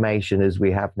much information as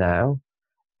we have now.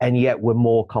 And yet we're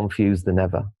more confused than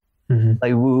ever. Mm-hmm.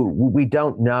 Like we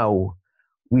don't know.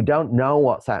 We don't know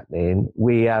what's happening.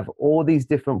 We have all these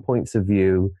different points of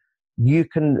view.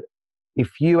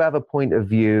 If you have a point of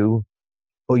view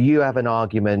or you have an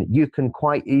argument, you can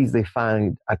quite easily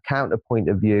find a counterpoint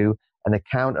of view and a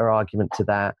counter argument to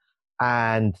that.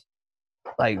 And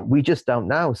we just don't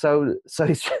know. So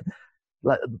it's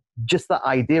just the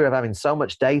idea of having so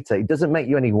much data, it doesn't make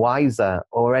you any wiser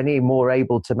or any more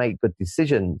able to make good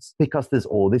decisions, because there's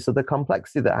all this other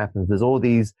complexity that happens. There's all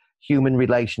these human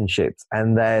relationships,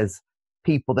 and there's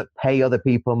people that pay other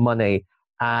people money,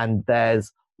 and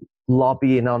there's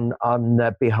lobbying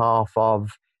on behalf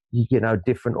of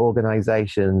different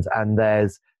organizations, and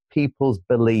there's people's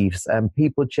beliefs, and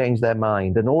people change their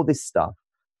mind and all this stuff.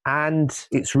 And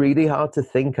it's really hard to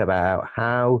think about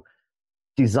how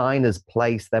designers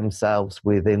place themselves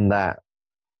within that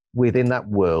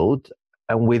world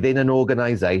and within an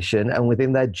organization and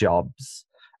within their jobs.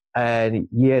 And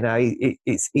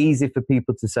it's easy for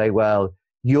people to say, well,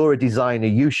 you're a designer,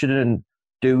 you shouldn't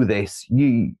do this,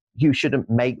 you shouldn't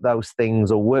make those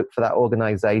things or work for that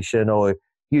organization, or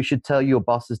you should tell your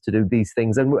bosses to do these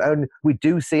things. And we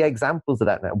do see examples of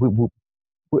that now.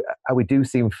 We do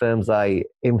see in firms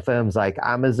like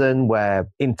Amazon, where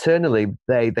internally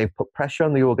they've put pressure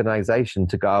on the organization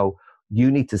to go,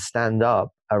 you need to stand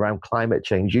up around climate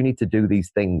change, you need to do these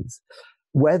things.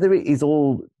 Whether it is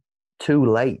all too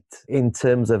late in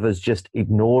terms of us just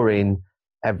ignoring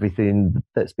everything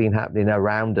that's been happening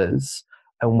around us,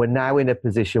 and we're now in a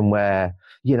position where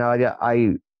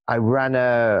I ran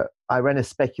a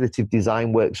speculative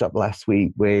design workshop last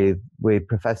week with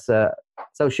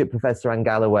Associate Professor Anne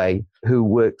Galloway, who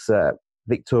works at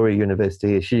Victoria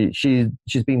University.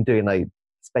 She's been doing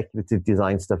speculative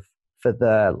design stuff for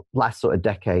the last sort of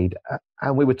decade,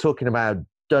 and we were talking about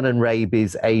Dunn and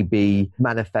Raby's AB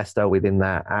manifesto within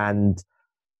that, and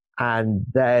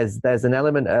there's an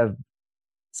element of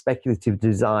speculative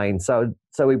design. So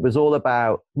it was all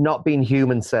about not being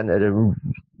human centered and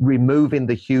removing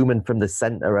the human from the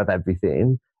center of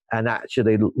everything, and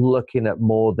actually looking at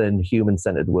more than human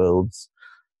centered worlds.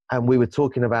 And we were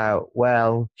talking about,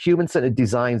 well, human centered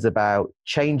design is about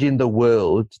changing the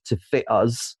world to fit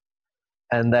us,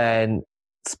 and then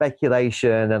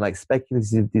speculation and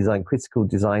speculative design, critical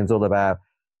design is all about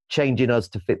changing us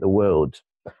to fit the world.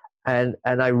 And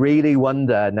I really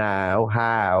wonder now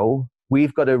how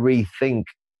we've got to rethink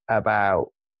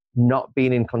about not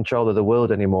being in control of the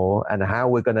world anymore, and how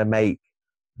we're going to make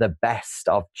the best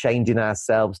of changing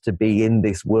ourselves to be in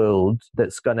this world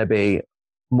that's going to be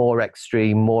more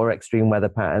extreme weather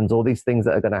patterns, all these things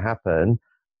that are going to happen.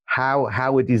 How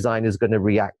are designers going to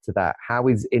react to that? How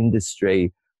is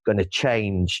industry going to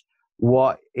change?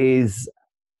 What is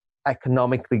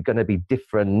economically going to be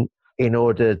different in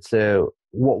order to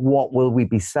what will we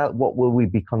be what will we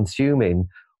be consuming?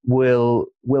 Will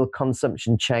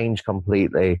consumption change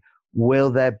completely? Will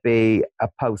there be a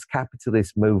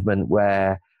post-capitalist movement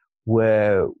where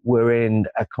we're in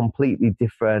a completely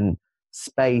different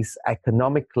space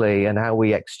economically, and how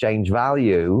we exchange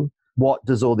value? What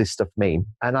does all this stuff mean?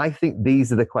 And I think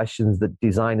these are the questions that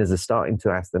designers are starting to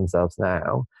ask themselves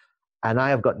now. And I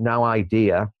have got no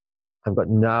idea. I've got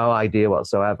no idea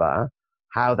whatsoever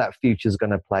how that future is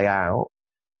going to play out.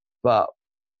 But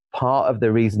part of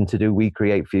the reason to do We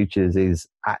Create Futures is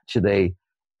actually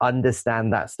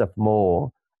understand that stuff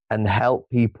more and help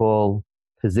people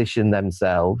position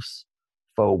themselves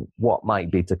for what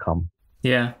might be to come.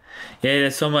 Yeah,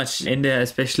 there's so much in there,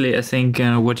 especially I think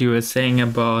what you were saying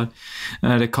about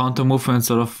the counter movement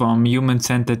sort of from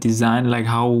human-centered design, like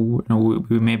how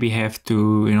we maybe have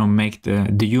to make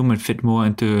the human fit more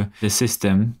into the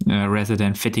system rather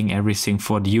than fitting everything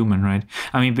for the human, right?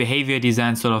 I mean, behavior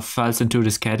design sort of falls into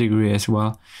this category as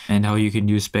well, and how you can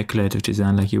use speculative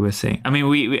design, like you were saying. I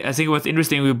mean, I think it was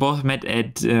interesting. We both met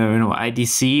at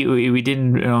IDC. We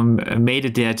didn't made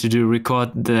it there to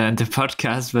record the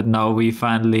podcast, but now we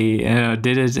finally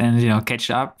did it and catch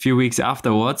up a few weeks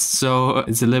afterwards, so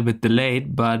it's a little bit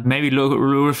delayed, but maybe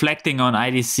reflecting on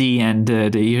IDC and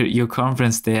your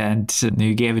conference there, and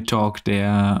you gave a talk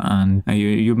there, and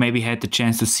you maybe had the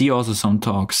chance to see also some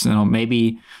talks,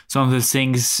 maybe some of the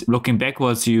things looking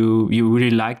backwards you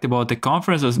really liked about the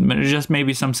conference, or just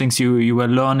maybe some things you were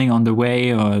learning on the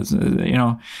way, or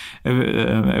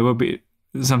it would be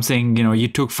something you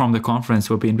took from the conference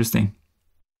would be interesting.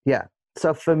 Yeah.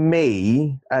 So for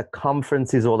me, a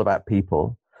conference is all about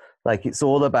people. Like, it's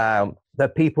all about the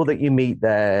people that you meet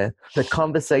there, the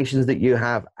conversations that you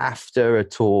have after a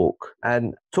talk.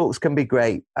 And talks can be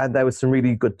great. And there were some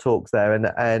really good talks there,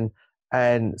 and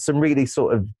some really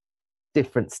sort of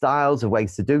different styles of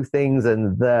ways to do things.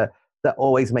 And that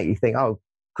always make you think, oh,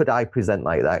 could I present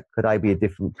like that? Could I be a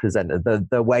different presenter?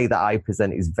 The way that I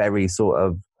present is very sort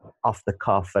of off the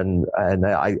cuff. And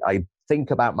I think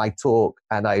about my talk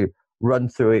and I run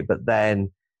through it, but then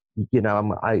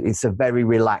it's a very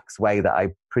relaxed way that I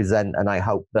present, and I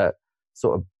hope that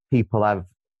sort of people have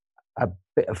a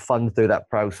bit of fun through that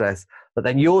process. But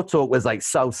then your talk was like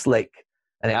so slick,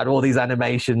 and it had all these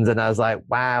animations, and I was like,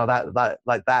 wow, that's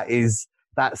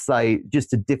like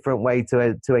just a different way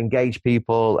to engage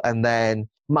people. And then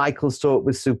Michael's talk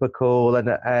was super cool,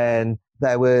 and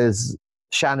there was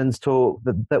Shannon's talk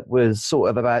that was sort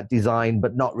of about design,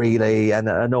 but not really,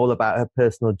 and all about her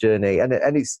personal journey.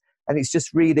 And it's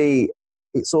just really,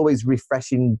 it's always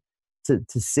refreshing to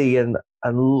see and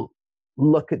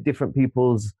look at different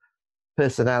people's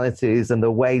personalities and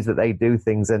the ways that they do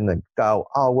things, and then go,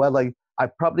 oh well, I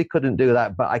probably couldn't do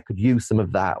that, but I could use some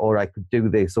of that, or I could do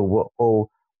this, or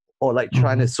like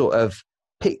trying to sort of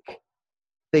pick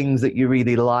things that you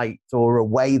really liked, or a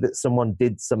way that someone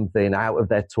did something out of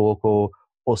their talk, or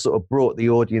sort of brought the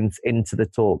audience into the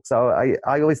talk. So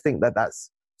I always think that that's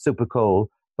super cool.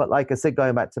 But like I said,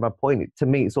 going back to my point, to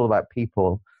me, it's all about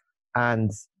people.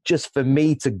 And just for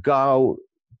me to go,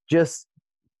 even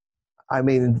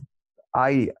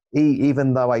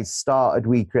though I started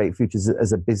We Create Futures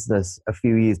as a business a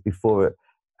few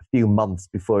months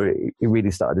before it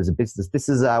really started as a business, this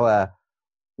is our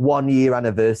 1 year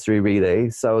anniversary, really.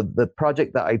 So the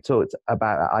project that I talked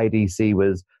about at IDC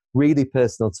was really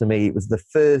personal to me. It was the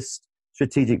first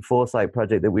strategic foresight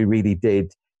project that we really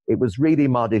did. It was really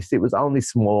modest. It was only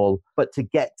small, but to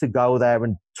get to go there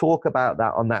and talk about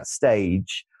that on that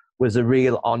stage was a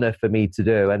real honor for me to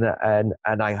do. And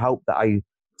I hope that I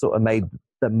sort of made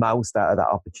the most out of that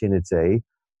opportunity.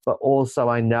 But also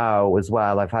I know as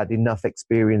well, I've had enough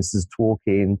experiences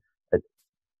talking at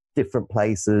different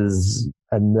places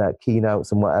and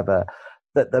keynotes and whatever,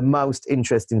 that the most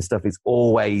interesting stuff is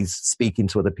always speaking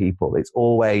to other people. It's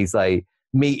always like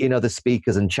meeting other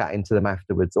speakers and chatting to them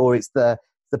afterwards, or it's the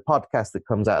podcast that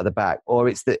comes out of the back, or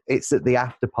it's at the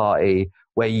after party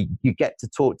where you get to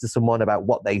talk to someone about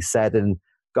what they said and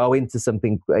go into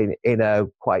something in a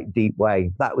quite deep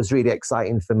way. That was really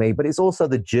exciting for me. But it's also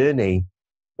the journey,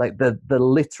 like the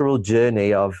literal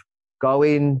journey of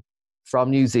going from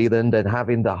New Zealand and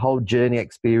having the whole journey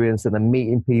experience, and then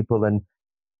meeting people and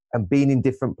being in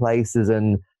different places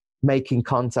and making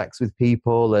contacts with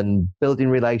people and building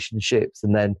relationships,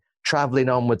 and then traveling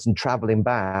onwards and traveling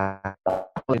back.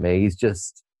 For me, is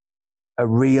just a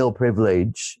real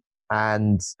privilege.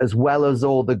 And as well as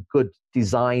all the good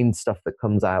design stuff that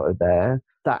comes out of there,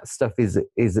 that stuff is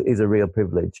a real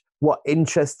privilege. What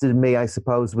interested me, I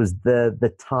suppose, was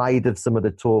the tide of some of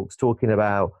the talks talking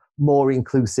about more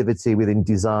inclusivity within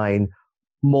design,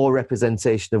 more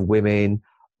representation of women,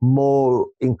 more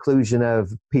inclusion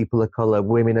of people of color,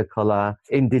 women of color,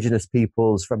 indigenous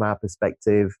peoples from our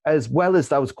perspective, as well as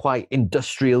those quite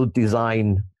industrial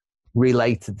design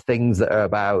related things that are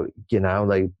about,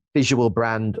 like visual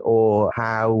brand or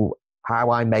how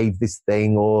I made this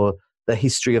thing or the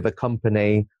history of a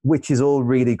company, which is all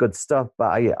really good stuff.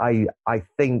 But I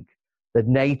think the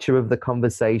nature of the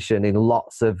conversation in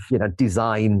lots of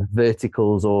design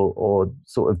verticals or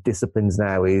sort of disciplines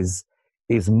now is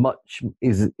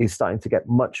starting to get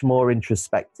much more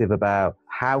introspective about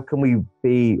how can we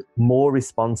be more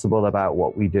responsible about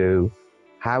what we do,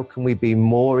 how can we be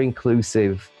more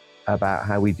inclusive about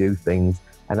how we do things,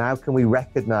 and how can we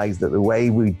recognize that the way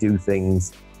we do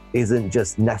things isn't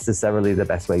just necessarily the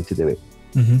best way to do it.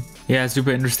 Mm-hmm. Yeah,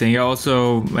 super interesting. Yeah,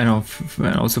 also,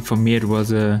 also for me, it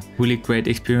was a really great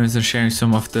experience in sharing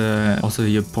some of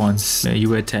your points you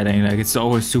were telling. Like, it's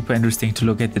always super interesting to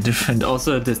look at the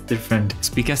different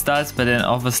speaker styles, but then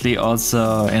obviously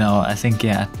also, I think,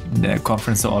 the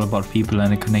conference is all about people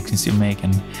and the connections you make.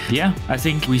 And yeah, I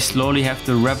think we slowly have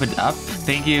to wrap it up.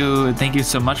 Thank you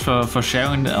so much for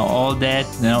sharing all that.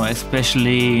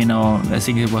 Especially, I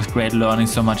think it was great learning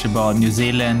so much about New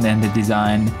Zealand and the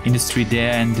design industry there,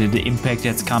 and the impact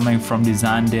that's coming from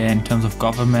design there in terms of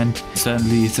government.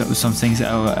 Certainly some things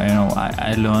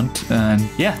I learned. And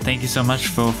yeah, thank you so much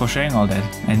for sharing all that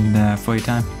and for your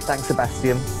time. Thanks,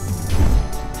 Sebastian.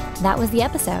 That was the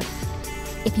episode.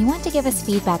 If you want to give us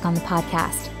feedback on the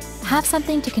podcast, have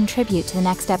something to contribute to the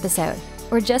next episode,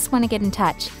 or just want to get in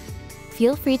touch,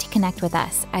 feel free to connect with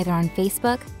us either on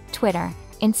Facebook, Twitter,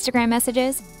 Instagram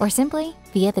messages, or simply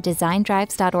via the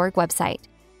designdrives.org website.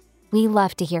 We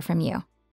love to hear from you.